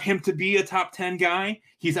want him to be a top 10 guy.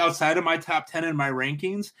 He's outside of my top 10 in my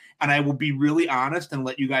rankings, and I will be really honest and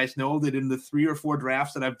let you guys know that in the 3 or 4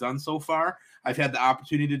 drafts that I've done so far, I've had the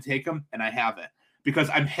opportunity to take him, and I haven't, because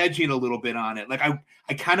I'm hedging a little bit on it. Like,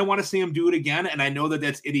 I kind of want to see him do it again, and I know that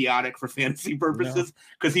that's idiotic for fantasy purposes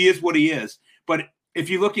because he is what he is. But if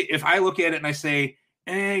I look at it and I say,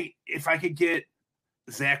 hey, if I could get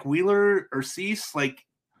Zach Wheeler or Cease, like,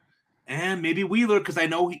 and maybe Wheeler, because I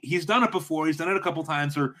know he's done it before. He's done it a couple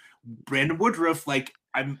times. Or Brandon Woodruff. Like,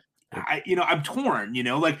 I'm torn.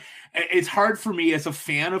 Like, it's hard for me as a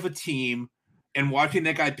fan of a team and watching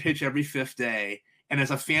that guy pitch every 5th day, and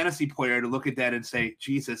as a fantasy player to look at that and say,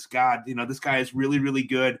 Jesus, God, this guy is really, really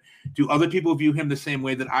good. Do other people view him the same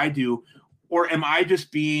way that I do? Or am I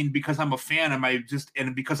just being, because I'm a fan,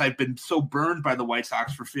 and because I've been so burned by the White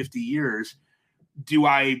Sox for 50 years, do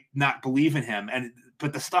I not believe in him?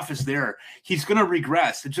 But the stuff is there. He's going to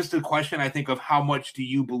regress. It's just a question, I think, of how much do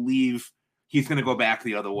you believe he's going to go back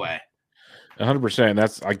the other way? 100%.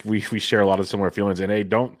 That's like we share a lot of similar feelings. And I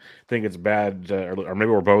don't think it's bad, or maybe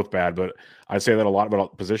we're both bad, but I say that a lot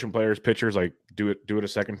about position players, pitchers. Like, do it a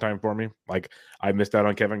second time for me. Like, I missed out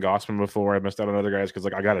on Kevin Gossman before. I missed out on other guys because,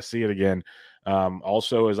 like, I got to see it again.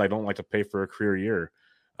 Also, is I don't like to pay for a career year.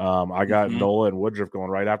 I got Nola and Woodruff going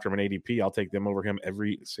right after him in ADP. I'll take them over him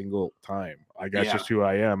every single time. That's just who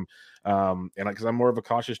I am. And because I'm more of a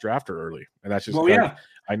cautious drafter early, and that's just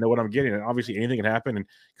I know what I'm getting. And obviously, anything can happen. And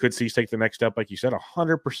could Cease take the next step, like you said,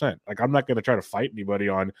 100%. Like, I'm not going to try to fight anybody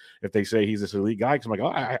on if they say he's this elite guy. Because I'm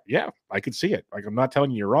like, I could see it. Like, I'm not telling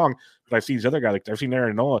you you're wrong, but I've seen these other guys. Like, I've seen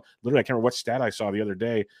Aaron Nola. Literally, I can't remember what stat I saw the other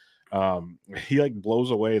day. He like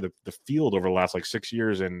blows away the field over the last like 6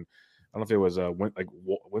 years, and I don't know if it was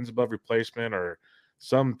wins above replacement or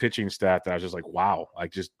some pitching stat that I was just like, wow,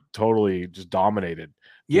 like just totally just dominated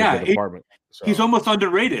Yeah, the department. So, he's almost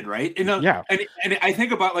underrated, right? And I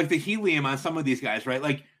think about like the helium on some of these guys, right?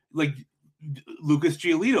 Like Lucas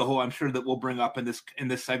Giolito, who I'm sure that we'll bring up in this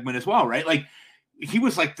segment as well, right? Like he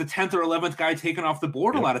was like the 10th or 11th guy taken off the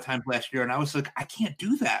board a lot of times last year, and I was like, I can't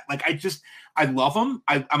do that. Like I love him.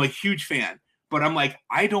 I'm a huge fan, but I'm like,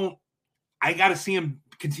 I got to see him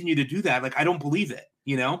continue to do that. Like I don't believe it,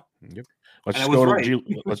 you know? Yep. Let's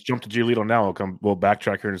jump to Giolito now. We'll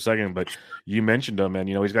backtrack here in a second, but you mentioned him, and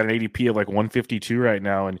he's got an ADP of like 152 right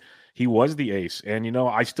now, and he was the ace. And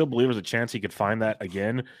I still believe there's a chance he could find that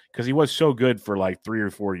again because he was so good for like 3 or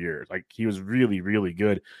 4 years. Like he was really, really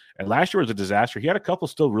good. And last year was a disaster. He had a couple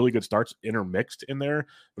still really good starts intermixed in there,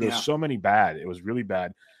 but there was so many bad. It was really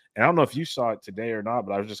bad. And I don't know if you saw it today or not,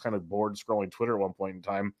 but I was just kind of bored scrolling Twitter at one point in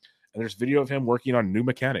time, and there's video of him working on new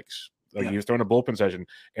mechanics. Like he was throwing a bullpen session,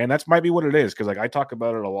 and that's might be what it is because like I talk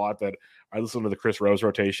about it a lot. That I listen to the Chris Rose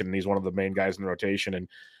rotation, and he's one of the main guys in the rotation, and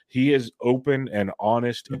he is open and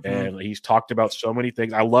honest, and he's talked about so many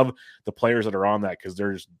things. I love the players that are on that because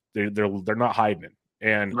they're not hiding it.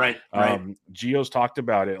 And Gio's talked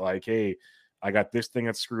about it like, hey, I got this thing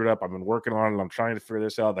that's screwed up. I've been working on it. I'm trying to figure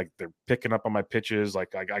this out. Like they're picking up on my pitches.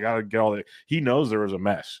 Like I gotta get all that. He knows there was a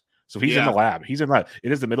mess. So he's in the lab. He's in that.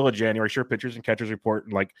 It is the middle of January. Sure, pitchers and catchers report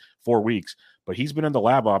in like 4 weeks, but he's been in the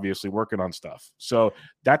lab, obviously, working on stuff. So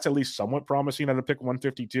that's at least somewhat promising at a pick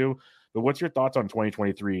 152. But what's your thoughts on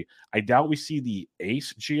 2023? I doubt we see the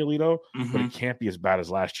ace Giolito, but it can't be as bad as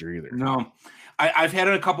last year either. No. I've had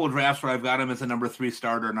a couple of drafts where I've got him as a number 3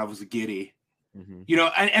 starter, and I was giddy. And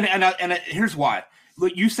here's why.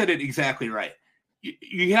 Look, you said it exactly right.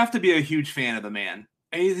 You have to be a huge fan of the man.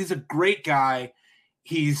 He's a great guy.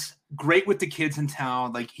 He's great with the kids in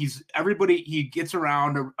town. Like he gets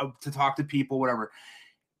around to talk to people, whatever.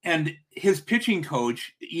 And his pitching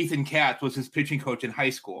coach, Ethan Katz, was his pitching coach in high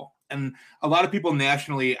school. And a lot of people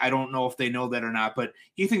nationally, I don't know if they know that or not, but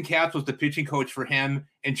Ethan Katz was the pitching coach for him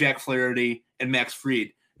and Jack Flaherty and Max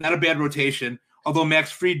Fried. Not a bad rotation, although Max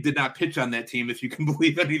Fried did not pitch on that team, if you can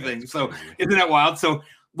believe anything. So isn't that wild? So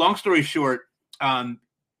long story short,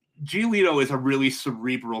 Giolito is a really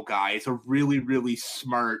cerebral guy. He's a really, really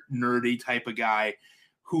smart, nerdy type of guy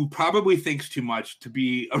who probably thinks too much to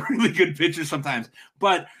be a really good pitcher sometimes.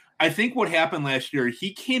 But I think what happened last year,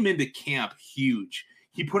 he came into camp huge.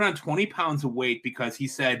 He put on 20 pounds of weight because he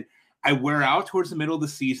said, I wear out towards the middle of the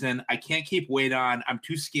season. I can't keep weight on. I'm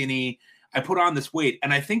too skinny. I put on this weight.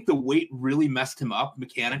 And I think the weight really messed him up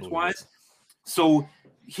mechanics-wise. So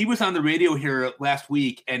he was on the radio here last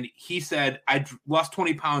week, and he said, I lost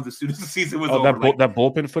 20 pounds as soon as the season was over. That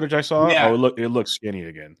bullpen footage I saw? Yeah. It looked skinny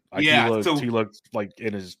again. Like he looked like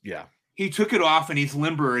in his – yeah. He took it off, and he's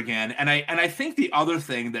limber again. And I think the other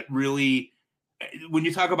thing that really – when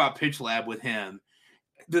you talk about pitch lab with him,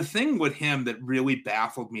 the thing with him that really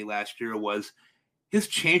baffled me last year was his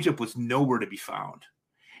changeup was nowhere to be found.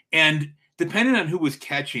 And depending on who was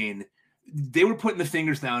catching, they were putting the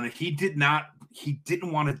fingers down, and he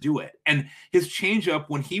didn't want to do it. And his changeup,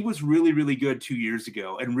 when he was really, really good 2 years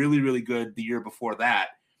ago and really, really good the year before that,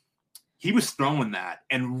 he was throwing that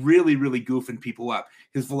and really, really goofing people up.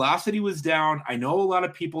 His velocity was down. I know a lot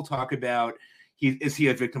of people talk about, is he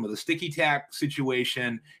a victim of the sticky tack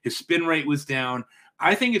situation? His spin rate was down.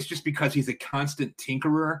 I think it's just because he's a constant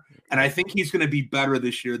tinkerer, and I think he's going to be better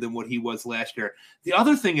this year than what he was last year. The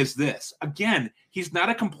other thing is this. Again, he's not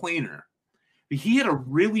a complainer. He had a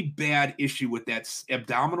really bad issue with that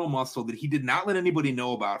abdominal muscle that he did not let anybody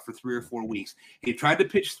know about for 3 or 4 weeks. He tried to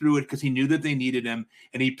pitch through it because he knew that they needed him,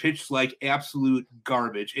 and he pitched like absolute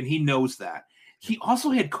garbage, and he knows that. He also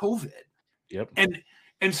had COVID. Yep.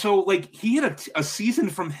 And so like he had a season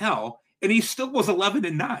from hell, and he still was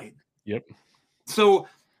 11-9. Yep. So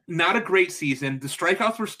not a great season. The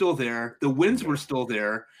strikeouts were still there. The wins were still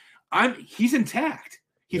there. He's intact.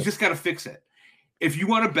 He's just got to fix it. If you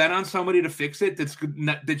want to bet on somebody to fix it,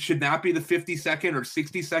 that should not be the 52nd or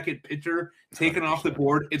 62nd pitcher taken 100%. Off the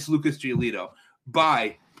board. It's Lucas Giolito.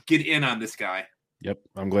 Get in on this guy. Yep.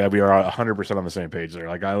 I'm glad we are 100% on the same page there.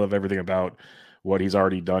 Like I love everything about what he's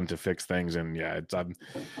already done to fix things. And yeah,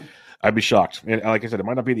 I'd be shocked. And like I said, it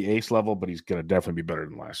might not be the ace level, but he's going to definitely be better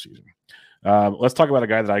than last season. Let's talk about a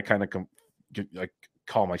guy that I kind of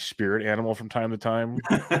call my spirit animal from time to time.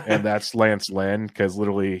 And that's Lance Lynn, because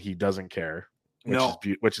literally he doesn't care.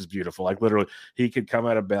 Which is beautiful. Like literally, he could come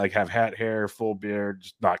out of bed, like have hat, hair, full beard,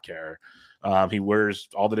 just not care. He wears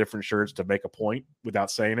all the different shirts to make a point without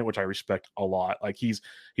saying it, which I respect a lot. Like he's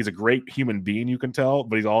a great human being, you can tell,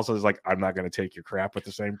 but he's also like, I'm not going to take your crap at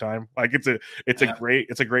the same time. Like it's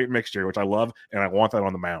a great mixture, which I love, and I want that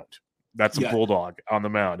on the mound. That's a bulldog on the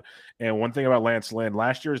mound. And one thing about Lance Lynn,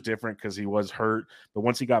 last year is different because he was hurt, but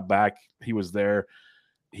once he got back, he was there.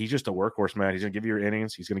 He's just a workhorse, man. He's going to give you your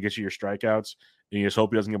innings. He's going to get you your strikeouts. And you just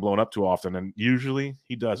hope he doesn't get blown up too often. And usually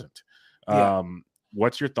he doesn't. Yeah.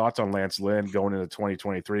 What's your thoughts on Lance Lynn going into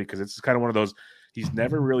 2023? Because it's kind of one of those, he's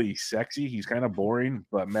never really sexy. He's kind of boring,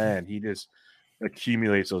 but man, he just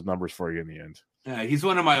accumulates those numbers for you in the end. Yeah, he's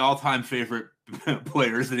one of my all-time favorite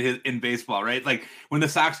players in baseball, right? Like when the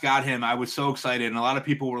Sox got him, I was so excited. And a lot of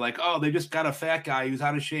people were like, oh, they just got a fat guy. He was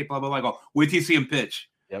out of shape, blah, blah, blah. I go, wait till you see him pitch.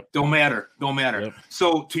 Yep. Don't matter. Yep.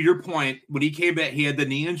 So to your point, when he came back, he had the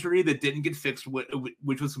knee injury that didn't get fixed,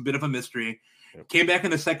 which was a bit of a mystery. Yep. Came back in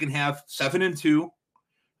the second half, 7-2,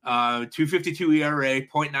 2.52 ERA,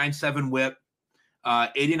 0.97 WHIP,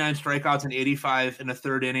 89 strikeouts and 85 in the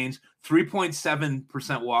third innings,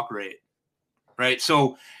 3.7% walk rate. Right.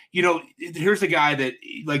 So, here's a guy that,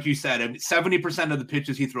 like you said, 70% of the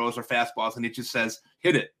pitches he throws are fastballs, and it just says,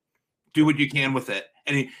 hit it, do what you can with it.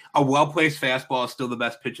 And a well-placed fastball is still the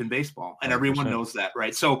best pitch in baseball. And 100%. Everyone knows that.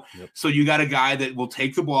 Right. So, So you got a guy that will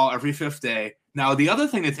take the ball every fifth day. Now, the other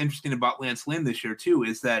thing that's interesting about Lance Lynn this year, too,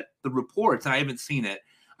 is that the reports, and I haven't seen it,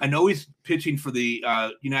 I know he's pitching for the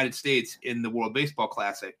United States in the World Baseball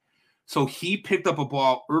Classic. So he picked up a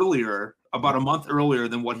ball earlier, about a month earlier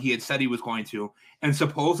than what he had said he was going to, and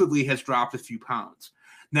supposedly has dropped a few pounds.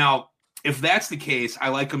 Now, if that's the case, I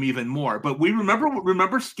like him even more. But we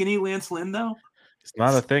remember skinny Lance Lynn, though? It's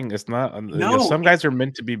not a thing. It's not. No, some guys are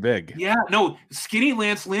meant to be big. Yeah, no, skinny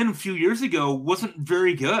Lance Lynn a few years ago wasn't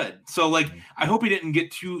very good. So, I hope he didn't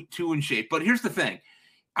get too in shape. But here's the thing.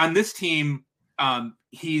 On this team,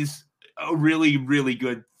 he's a really, really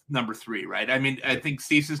good number 3, right? I mean, I think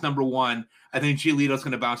Cease is number 1. I think Giolito's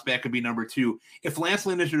going to bounce back and be number 2. If Lance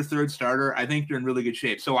Lynn is your third starter, I think you're in really good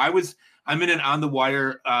shape. So I'm in an On the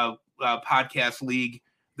Wire podcast league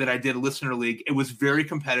that I did, a listener league. It was very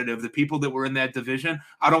competitive. The people that were in that division,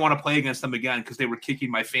 I don't want to play against them again because they were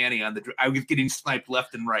kicking my fanny I was getting sniped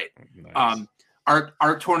left and right. Nice. Art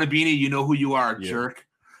Tornabini, you know who you are, jerk.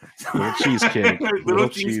 Little cheesecake. Little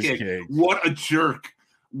cheesecake. What a jerk.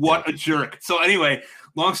 A jerk. So anyway,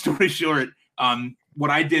 long story short, what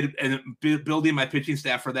I did in building my pitching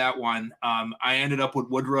staff for that one, I ended up with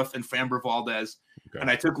Woodruff and Framber Valdez, and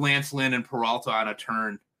I took Lance Lynn and Peralta on a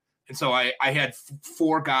turn. And so I had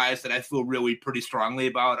 4 guys that I feel really pretty strongly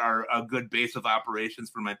about are a good base of operations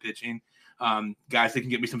for my pitching. Guys that can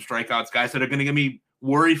get me some strikeouts, guys that are going to give me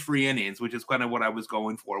worry-free innings, which is kind of what I was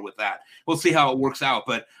going for with that. We'll see how it works out,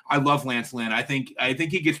 but I love Lance Lynn. I think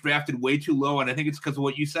he gets drafted way too low, and I think it's because of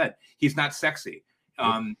what you said. He's not sexy.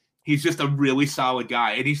 He's just a really solid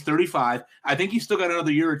guy, and he's 35. I think he's still got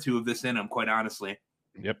another year or two of this in him, quite honestly.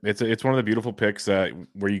 Yep, it's one of the beautiful picks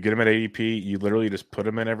where you get him at ADP, you literally just put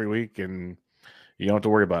him in every week, and you don't have to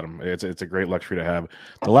worry about him. It's a great luxury to have.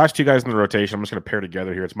 The last 2 guys in the rotation, I'm just going to pair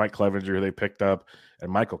together here. It's Mike Clevinger, who they picked up,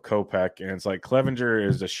 and Michael Kopech. And it's like Clevinger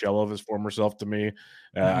is a shell of his former self to me.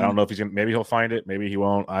 I don't know if maybe he'll find it, maybe he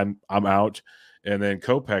won't. I'm out. And then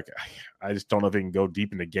Kopech, I just don't know if he can go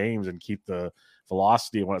deep into games and keep the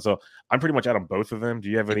velocity. So I'm pretty much out on both of them. Do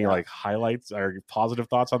you have any highlights or positive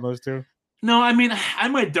thoughts on those 2? No, I mean, I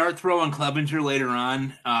might dart throw on Clevinger later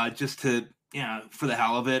on, just to, for the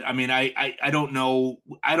hell of it. I mean, I don't know.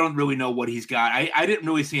 I don't really know what he's got. I didn't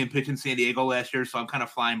really see him pitch in San Diego last year, so I'm kind of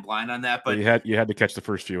flying blind on that. But you had to catch the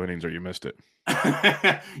first few innings or you missed it.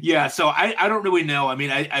 Yeah, so I don't really know. I mean,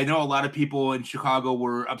 I know a lot of people in Chicago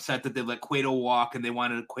were upset that they let Cueto walk and they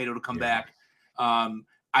wanted Cueto to come back.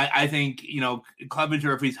 I think,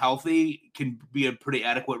 Clevinger, if he's healthy, can be a pretty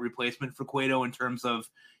adequate replacement for Cueto in terms of,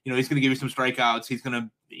 he's going to give you some strikeouts. He's going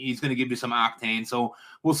to give you some octane. So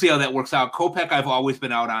we'll see how that works out. Kopech, I've always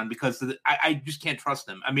been out on because I just can't trust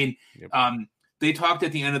him. I mean, they talked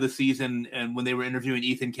at the end of the season, and when they were interviewing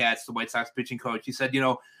Ethan Katz, the White Sox pitching coach, he said,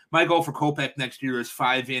 my goal for Kopech next year is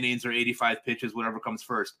 5 innings or 85 pitches, whatever comes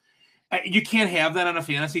first. You can't have that on a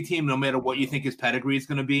fantasy team, no matter what you think his pedigree is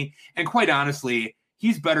going to be. And quite honestly,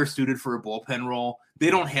 he's better suited for a bullpen role. They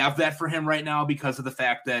don't have that for him right now because of the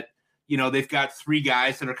fact that, they've got 3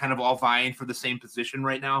 guys that are kind of all vying for the same position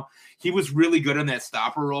right now. He was really good in that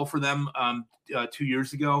stopper role for them 2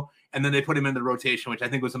 years ago, and then they put him in the rotation, which I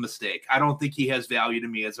think was a mistake. I don't think he has value to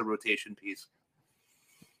me as a rotation piece.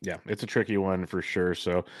 Yeah, it's a tricky one for sure.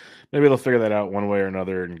 So maybe they'll figure that out one way or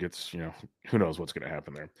another and gets, who knows what's going to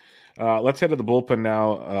happen there. Let's head to the bullpen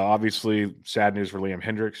now. Obviously, sad news for Liam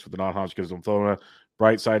Hendriks with the non-Hodgkin's lymphoma.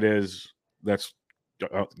 Bright side is that's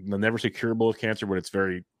they'll never say curable of cancer, but it's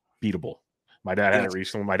very beatable. My dad had it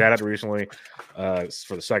recently.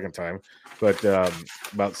 For the second time, but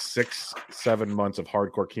about 6-7 months of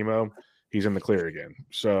hardcore chemo, he's in the clear again.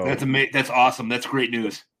 So that's awesome. That's great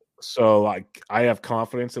news. So I have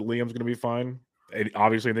confidence that Liam's going to be fine.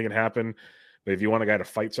 Obviously, anything can happen. But if you want a guy to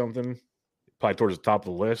fight something, probably towards the top of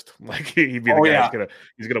the list, like he'd be the guy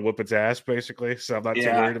he's gonna whoop its ass basically. So I'm not too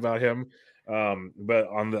worried about him. But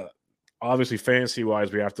on the obviously fantasy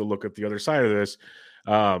wise, we have to look at the other side of this.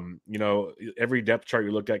 Every depth chart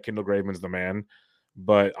you look at, Kendall Graveman's the man.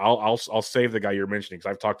 But I'll save the guy you're mentioning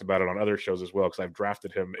because I've talked about it on other shows as well because I've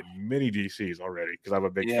drafted him in many DCs already because I'm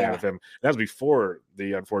a big fan of him. That was before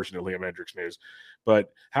the unfortunate Liam Hendriks news.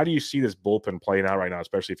 But how do you see this bullpen playing out right now,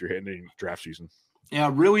 especially if you're hitting draft season? Yeah,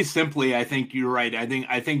 really simply, I think you're right. I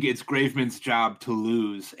think it's Graveman's job to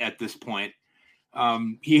lose at this point.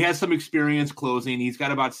 He has some experience closing. He's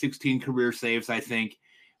got about 16 career saves, I think.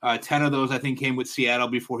 10 of those, I think, came with Seattle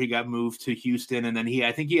before he got moved to Houston. And then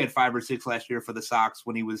I think he had 5 or 6 last year for the Sox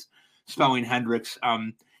when he was spelling Hendriks.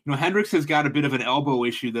 Hendriks has got a bit of an elbow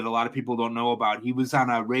issue that a lot of people don't know about. He was on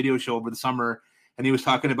a radio show over the summer, and he was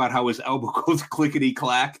talking about how his elbow goes clickety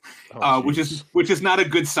clack, which is not a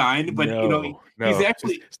good sign. But he's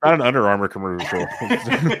actually it's not an Under Armour commercial.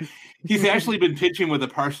 He's actually been pitching with a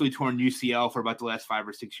partially torn UCL for about the last 5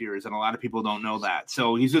 or 6 years, and a lot of people don't know that.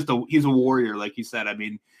 So he's a warrior, like you said. I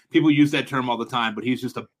mean, people use that term all the time, but he's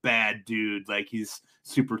just a bad dude. Like, he's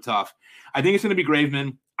super tough. I think it's going to be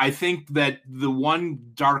Graveman. I think that the one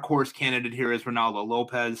dark horse candidate here is Ronaldo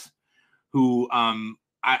Lopez, who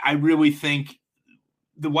I really think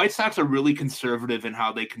the White Sox are really conservative in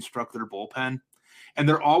how they construct their bullpen, and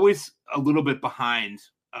they're always a little bit behind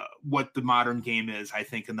what the modern game is, I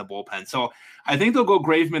think, in the bullpen. So I think they'll go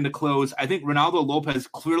Graveman to close. I think Ronaldo Lopez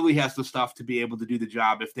clearly has the stuff to be able to do the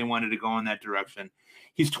job if they wanted to go in that direction.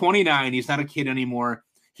 He's 29. He's not a kid anymore.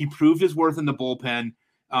 He proved his worth in the bullpen.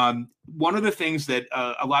 One of the things that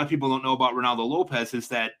a lot of people don't know about Ronaldo Lopez is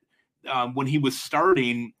that when he was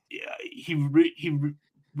starting, he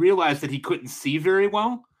realized that he couldn't see very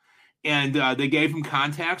well. And they gave him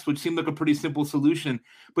contacts, which seemed like a pretty simple solution.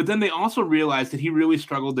 But then they also realized that he really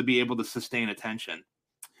struggled to be able to sustain attention.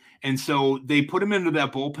 And so they put him into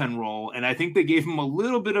that bullpen role. And I think they gave him a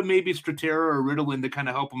little bit of maybe Stratera or Ritalin to kind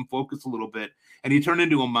of help him focus a little bit. And he turned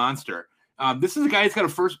into a monster. This is a guy who's got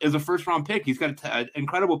a first round pick. He's got an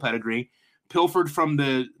incredible pedigree. Pilfered from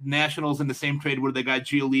the Nationals in the same trade where they got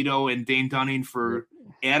Giolito and Dane Dunning for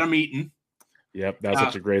Adam Eaton. Yep, that's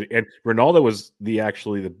such a great. And Ronaldo was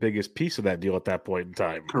the biggest piece of that deal at that point in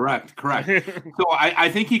time. Correct. So I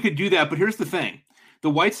think he could do that. But here's the thing: the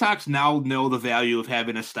White Sox now know the value of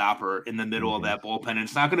having a stopper in the middle of that bullpen, and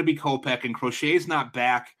it's not going to be Kopech. And Crochet's not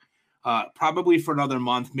back probably for another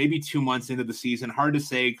month, maybe 2 months into the season. Hard to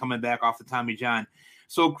say coming back off the Tommy John.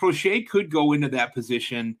 So Crochet could go into that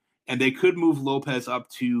position, and they could move Lopez up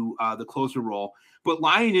to the closer role. But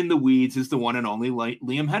lying in the weeds is the one and only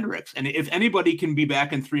Liam Hendriks. And if anybody can be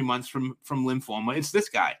back in 3 months from lymphoma, it's this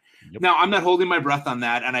guy. Yep. Now, I'm not holding my breath on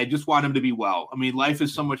that, and I just want him to be well. I mean, life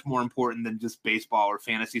is so much more important than just baseball or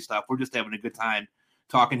fantasy stuff. We're just having a good time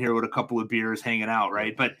talking here with a couple of beers, hanging out,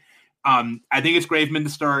 right? But I think it's Graveman to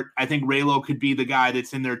start. I think Raylo could be the guy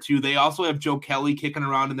that's in there, too. They also have Joe Kelly kicking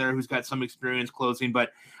around in there who's got some experience closing.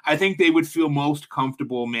 But I think they would feel most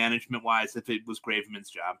comfortable management-wise if it was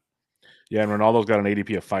Graveman's job. Yeah, and Ronaldo's got an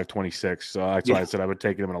ADP of 526, so that's why I said I would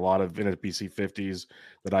take him in a lot of NFBC 50s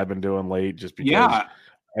that I've been doing late, just because.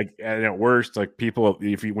 And at worst, like people, when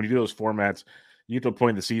you do those formats, you get to a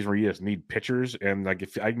point in the season where you just need pitchers, and like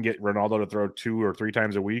if I can get Ronaldo to throw 2 or 3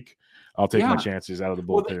 times a week, I'll take my chances out of the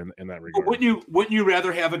bullpen in that regard. Wouldn't you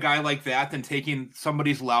rather have a guy like that than taking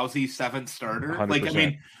somebody's lousy 7th starter? 100%. Like, I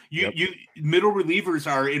mean, you middle relievers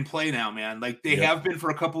are in play now, man. Like they have been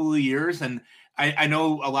for a couple of years, and I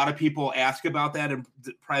know a lot of people ask about that in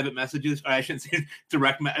private messages. Or I shouldn't say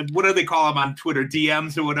direct. What do they call them on Twitter?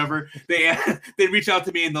 DMs or whatever. They reach out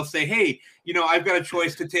to me and they'll say, "Hey, I've got a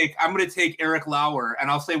choice to take. I'm going to take Eric Lauer," and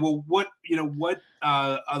I'll say, "Well, what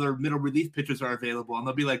other middle relief pitchers are available?" And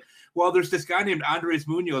they'll be like, "Well, there's this guy named Andres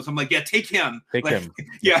Munoz." I'm like, "Yeah, take him. Take him.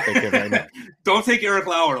 Yeah, take him right now. Don't take Eric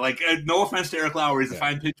Lauer. Like, no offense to Eric Lauer, he's a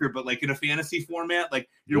fine pitcher, but like in a fantasy format, like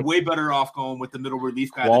you're way better off going with the middle relief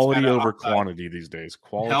guy. Quality over quantity these days.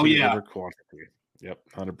 Quality over quantity. Yep,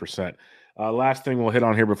 100%. Last thing we'll hit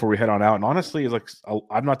on here before we head on out, and honestly, is like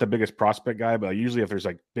I'm not the biggest prospect guy, but usually if there's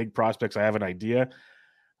like big prospects, I have an idea.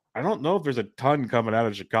 I don't know if there's a ton coming out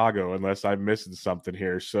of Chicago unless I'm missing something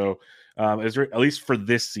here. So is there, at least for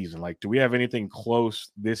this season, like, do we have anything close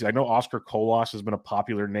this? I know Oscar Colas has been a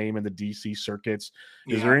popular name in the DC circuits.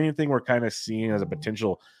 Is there anything we're kind of seeing as a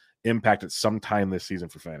potential impact at some time this season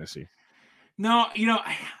for fantasy? No,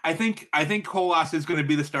 I think Colas is going to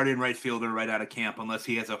be the starting right fielder right out of camp unless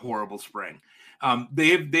he has a horrible spring.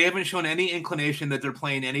 They haven't shown any inclination that they're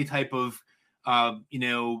playing any type of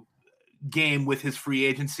game with his free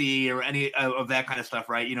agency or any of that kind of stuff,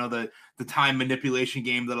 right? The time manipulation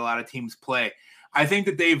game that a lot of teams play. I think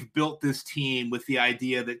that they've built this team with the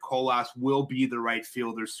idea that Colas will be the right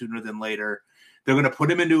fielder sooner than later. They're going to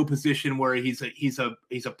put him into a position where he's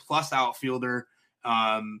a plus outfielder,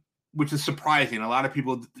 which is surprising. A lot of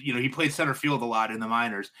people, he played center field a lot in the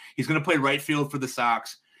minors. He's going to play right field for the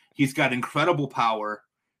Sox. He's got incredible power.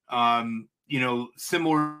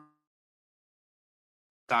 Similar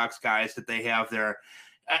Sox guys that they have there.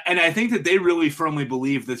 And I think that they really firmly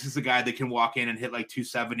believe this is a guy that can walk in and hit like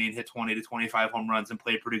 270 and hit 20 to 25 home runs and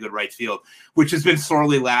play pretty good right field, which has been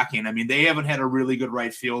sorely lacking. I mean, they haven't had a really good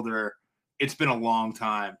right fielder. It's been a long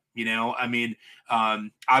time,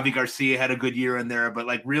 Avi Garcia had a good year in there, but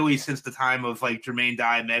like really since the time of like Jermaine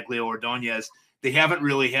Dye, Meglio Ordonez, they haven't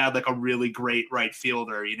really had like a really great right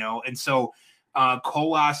fielder, And so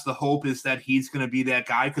Colas, the hope is that he's going to be that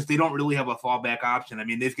guy because they don't really have a fallback option. I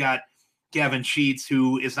mean, they've got Gavin Sheets,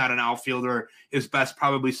 who is not an outfielder, is best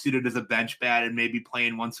probably suited as a bench bat and maybe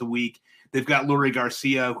playing once a week. They've got Lurie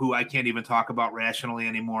Garcia, who I can't even talk about rationally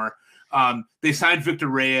anymore. They signed Victor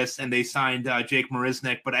Reyes and they signed Jake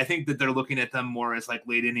Marisnick, but I think that they're looking at them more as like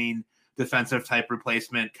late inning defensive type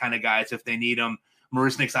replacement kind of guys if they need them.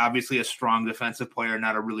 Marisnick's obviously a strong defensive player,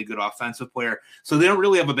 not a really good offensive player. So they don't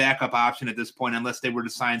really have a backup option at this point unless they were to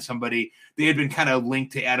sign somebody. They had been kind of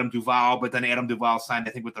linked to Adam Duvall, but then Adam Duvall signed,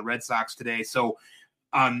 I think, with the Red Sox today. So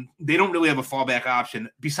they don't really have a fallback option.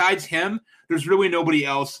 Besides him, there's really nobody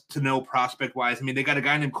else to know prospect-wise. I mean, they got a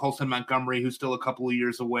guy named Colson Montgomery who's still a couple of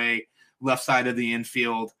years away, left side of the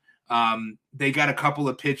infield. They got a couple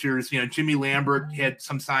of pitchers. Jimmy Lambert had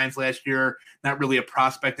some signs last year, not really a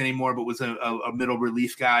prospect anymore, but was a middle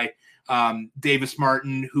relief guy. Davis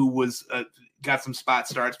Martin, who was got some spot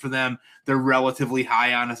starts for them. They're relatively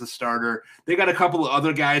high on as a starter. They got a couple of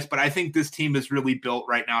other guys, but I think this team is really built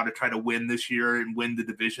right now to try to win this year and win the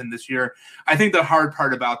division this year. I think the hard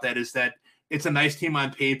part about that is that it's a nice team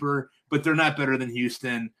on paper, but they're not better than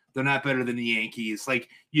Houston. They're not better than the Yankees.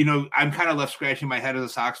 I'm kind of left scratching my head as a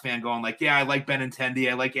Sox fan going like, yeah, I like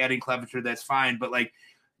Benintendi. I like adding Clevenger. That's fine. But like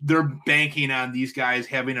they're banking on these guys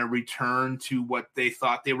having a return to what they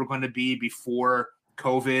thought they were going to be before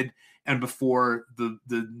COVID and before the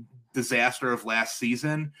disaster of last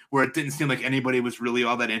season, where it didn't seem like anybody was really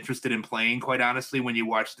all that interested in playing, quite honestly, when you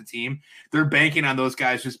watch the team. They're banking on those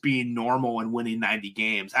guys just being normal and winning 90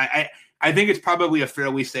 games. I think it's probably a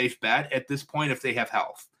fairly safe bet at this point if they have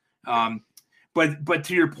health. But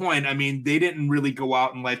to your point, I mean, they didn't really go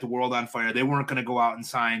out and light the world on fire. They weren't going to go out and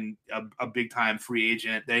sign a big time free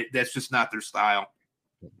agent. That's just not their style.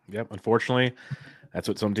 Yep. Unfortunately, that's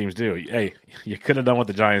what some teams do. Hey, you could have done what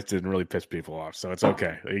the Giants did and really piss people off. So it's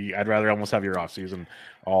okay. I'd rather almost have your offseason,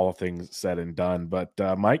 all things said and done. But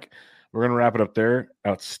Mike, we're going to wrap it up there.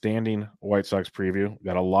 Outstanding White Sox preview.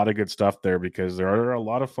 Got a lot of good stuff there because there are a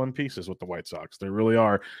lot of fun pieces with the White Sox. There really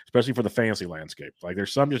are, especially for the fantasy landscape. Like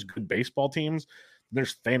there's some just good baseball teams.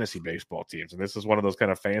 There's fantasy baseball teams. And this is one of those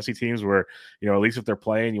kind of fantasy teams where, at least if they're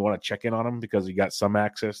playing, you want to check in on them because you got some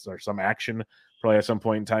access or some action probably at some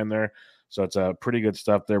point in time there. So it's pretty good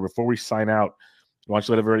stuff there. Before we sign out, I want you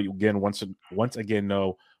to let everybody again, once again,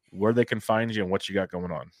 know where they can find you and what you got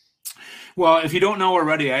going on. Well, if you don't know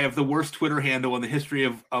already, I have the worst Twitter handle in the history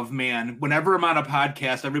of man. Whenever I'm on a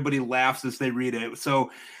podcast, everybody laughs as they read it. So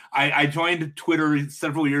I joined Twitter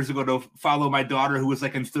several years ago to follow my daughter who was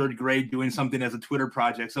like in third grade doing something as a Twitter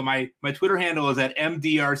project. So my Twitter handle is at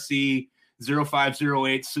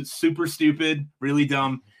MDRC0508. Super stupid, really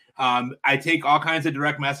dumb. I take all kinds of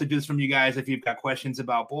direct messages from you guys if you've got questions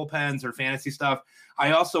about bullpens or fantasy stuff.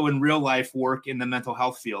 I also in real life work in the mental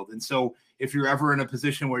health field. And so if you're ever in a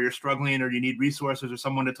position where you're struggling or you need resources or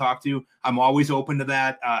someone to talk to, I'm always open to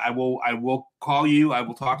that. I will call you. I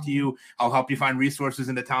will talk to you. I'll help you find resources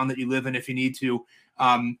in the town that you live in if you need to.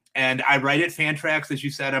 And I write at Fantrax, as you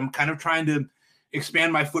said. I'm kind of trying to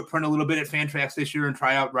expand my footprint a little bit at Fantrax this year and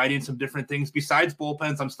try out writing some different things. Besides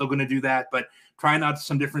bullpens, I'm still going to do that, but trying out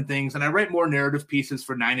some different things. And I write more narrative pieces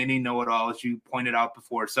for 9-Inning Know-It-All, as you pointed out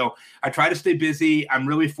before. So I try to stay busy. I'm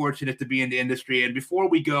really fortunate to be in the industry. And before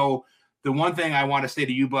we go, the one thing I want to say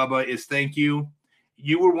to you, Bubba, is thank you.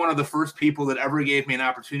 You were one of the first people that ever gave me an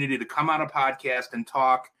opportunity to come on a podcast and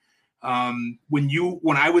talk.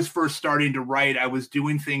 When I was first starting to write, I was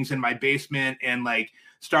doing things in my basement and like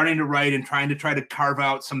starting to write and trying to carve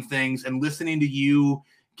out some things, and listening to you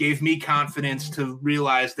gave me confidence to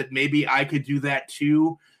realize that maybe I could do that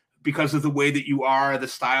too. because of the way that you are, the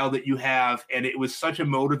style that you have. And it was such a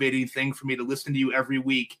motivating thing for me to listen to you every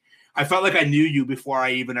week. I felt like I knew you before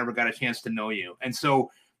I even ever got a chance to know you. And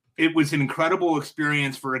so it was an incredible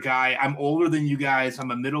experience for a guy. I'm older than you guys.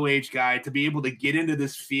 I'm a middle-aged guy, to be able to get into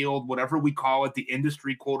this field, whatever we call it, the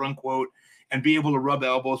industry, quote unquote, and be able to rub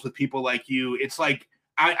elbows with people like you. It's like,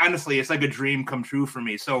 honestly, it's like a dream come true for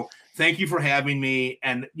me. So thank you for having me.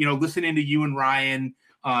 And, listening to you and Ryan,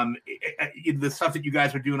 the stuff that you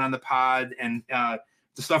guys are doing on the pod, and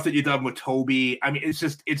the stuff that you've done with Toby. I mean,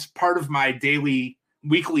 it's part of my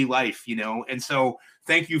weekly life, and so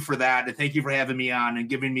thank you for that. And thank you for having me on and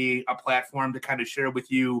giving me a platform to kind of share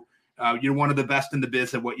with you. You're one of the best in the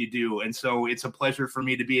biz at what you do. And so it's a pleasure for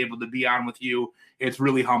me to be able to be on with you. It's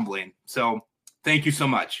really humbling. So thank you so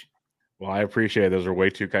much. Well, I appreciate it. Those are way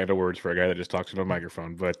too kind of words for a guy that just talks into a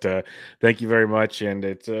microphone. But thank you very much. And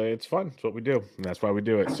it's fun. It's what we do. And that's why we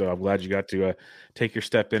do it. So I'm glad you got to take your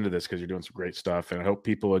step into this, because you're doing some great stuff. And I hope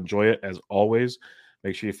people enjoy it. As always,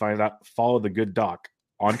 make sure you follow the good doc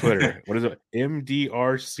on Twitter. What is it?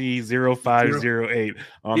 MDRC0508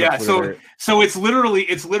 on Twitter. So it's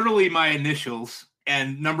literally my initials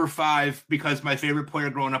and number 5, because my favorite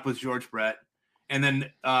player growing up was George Brett. And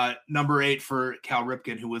then number 8 for Cal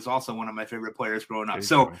Ripken, who was also one of my favorite players growing up.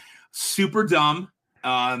 So super dumb,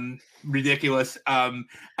 ridiculous.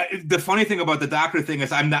 The funny thing about the doctor thing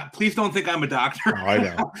is please don't think I'm a doctor. Oh, I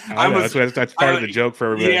know. That's part of the joke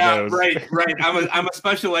for everybody. Yeah, right. I'm a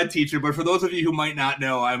special ed teacher, but for those of you who might not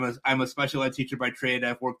know, I'm a special ed teacher by trade.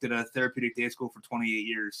 I've worked at a therapeutic day school for 28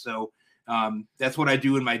 years. So that's what I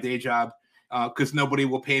do in my day job, because nobody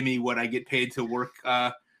will pay me what I get paid to work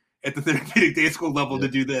at the therapeutic day school level to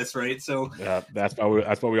do this, right? So that's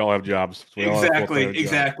why we all have jobs. Exactly.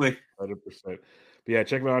 100%. But yeah,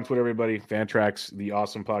 check me out on Twitter, everybody. Fantrax, the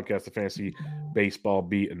awesome podcast, the fantasy baseball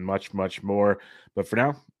beat, and much, much more. But for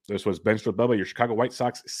now, this was Benched with Bubba, your Chicago White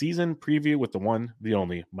Sox season preview with the one, the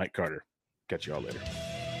only Mike Carter. Catch you all later.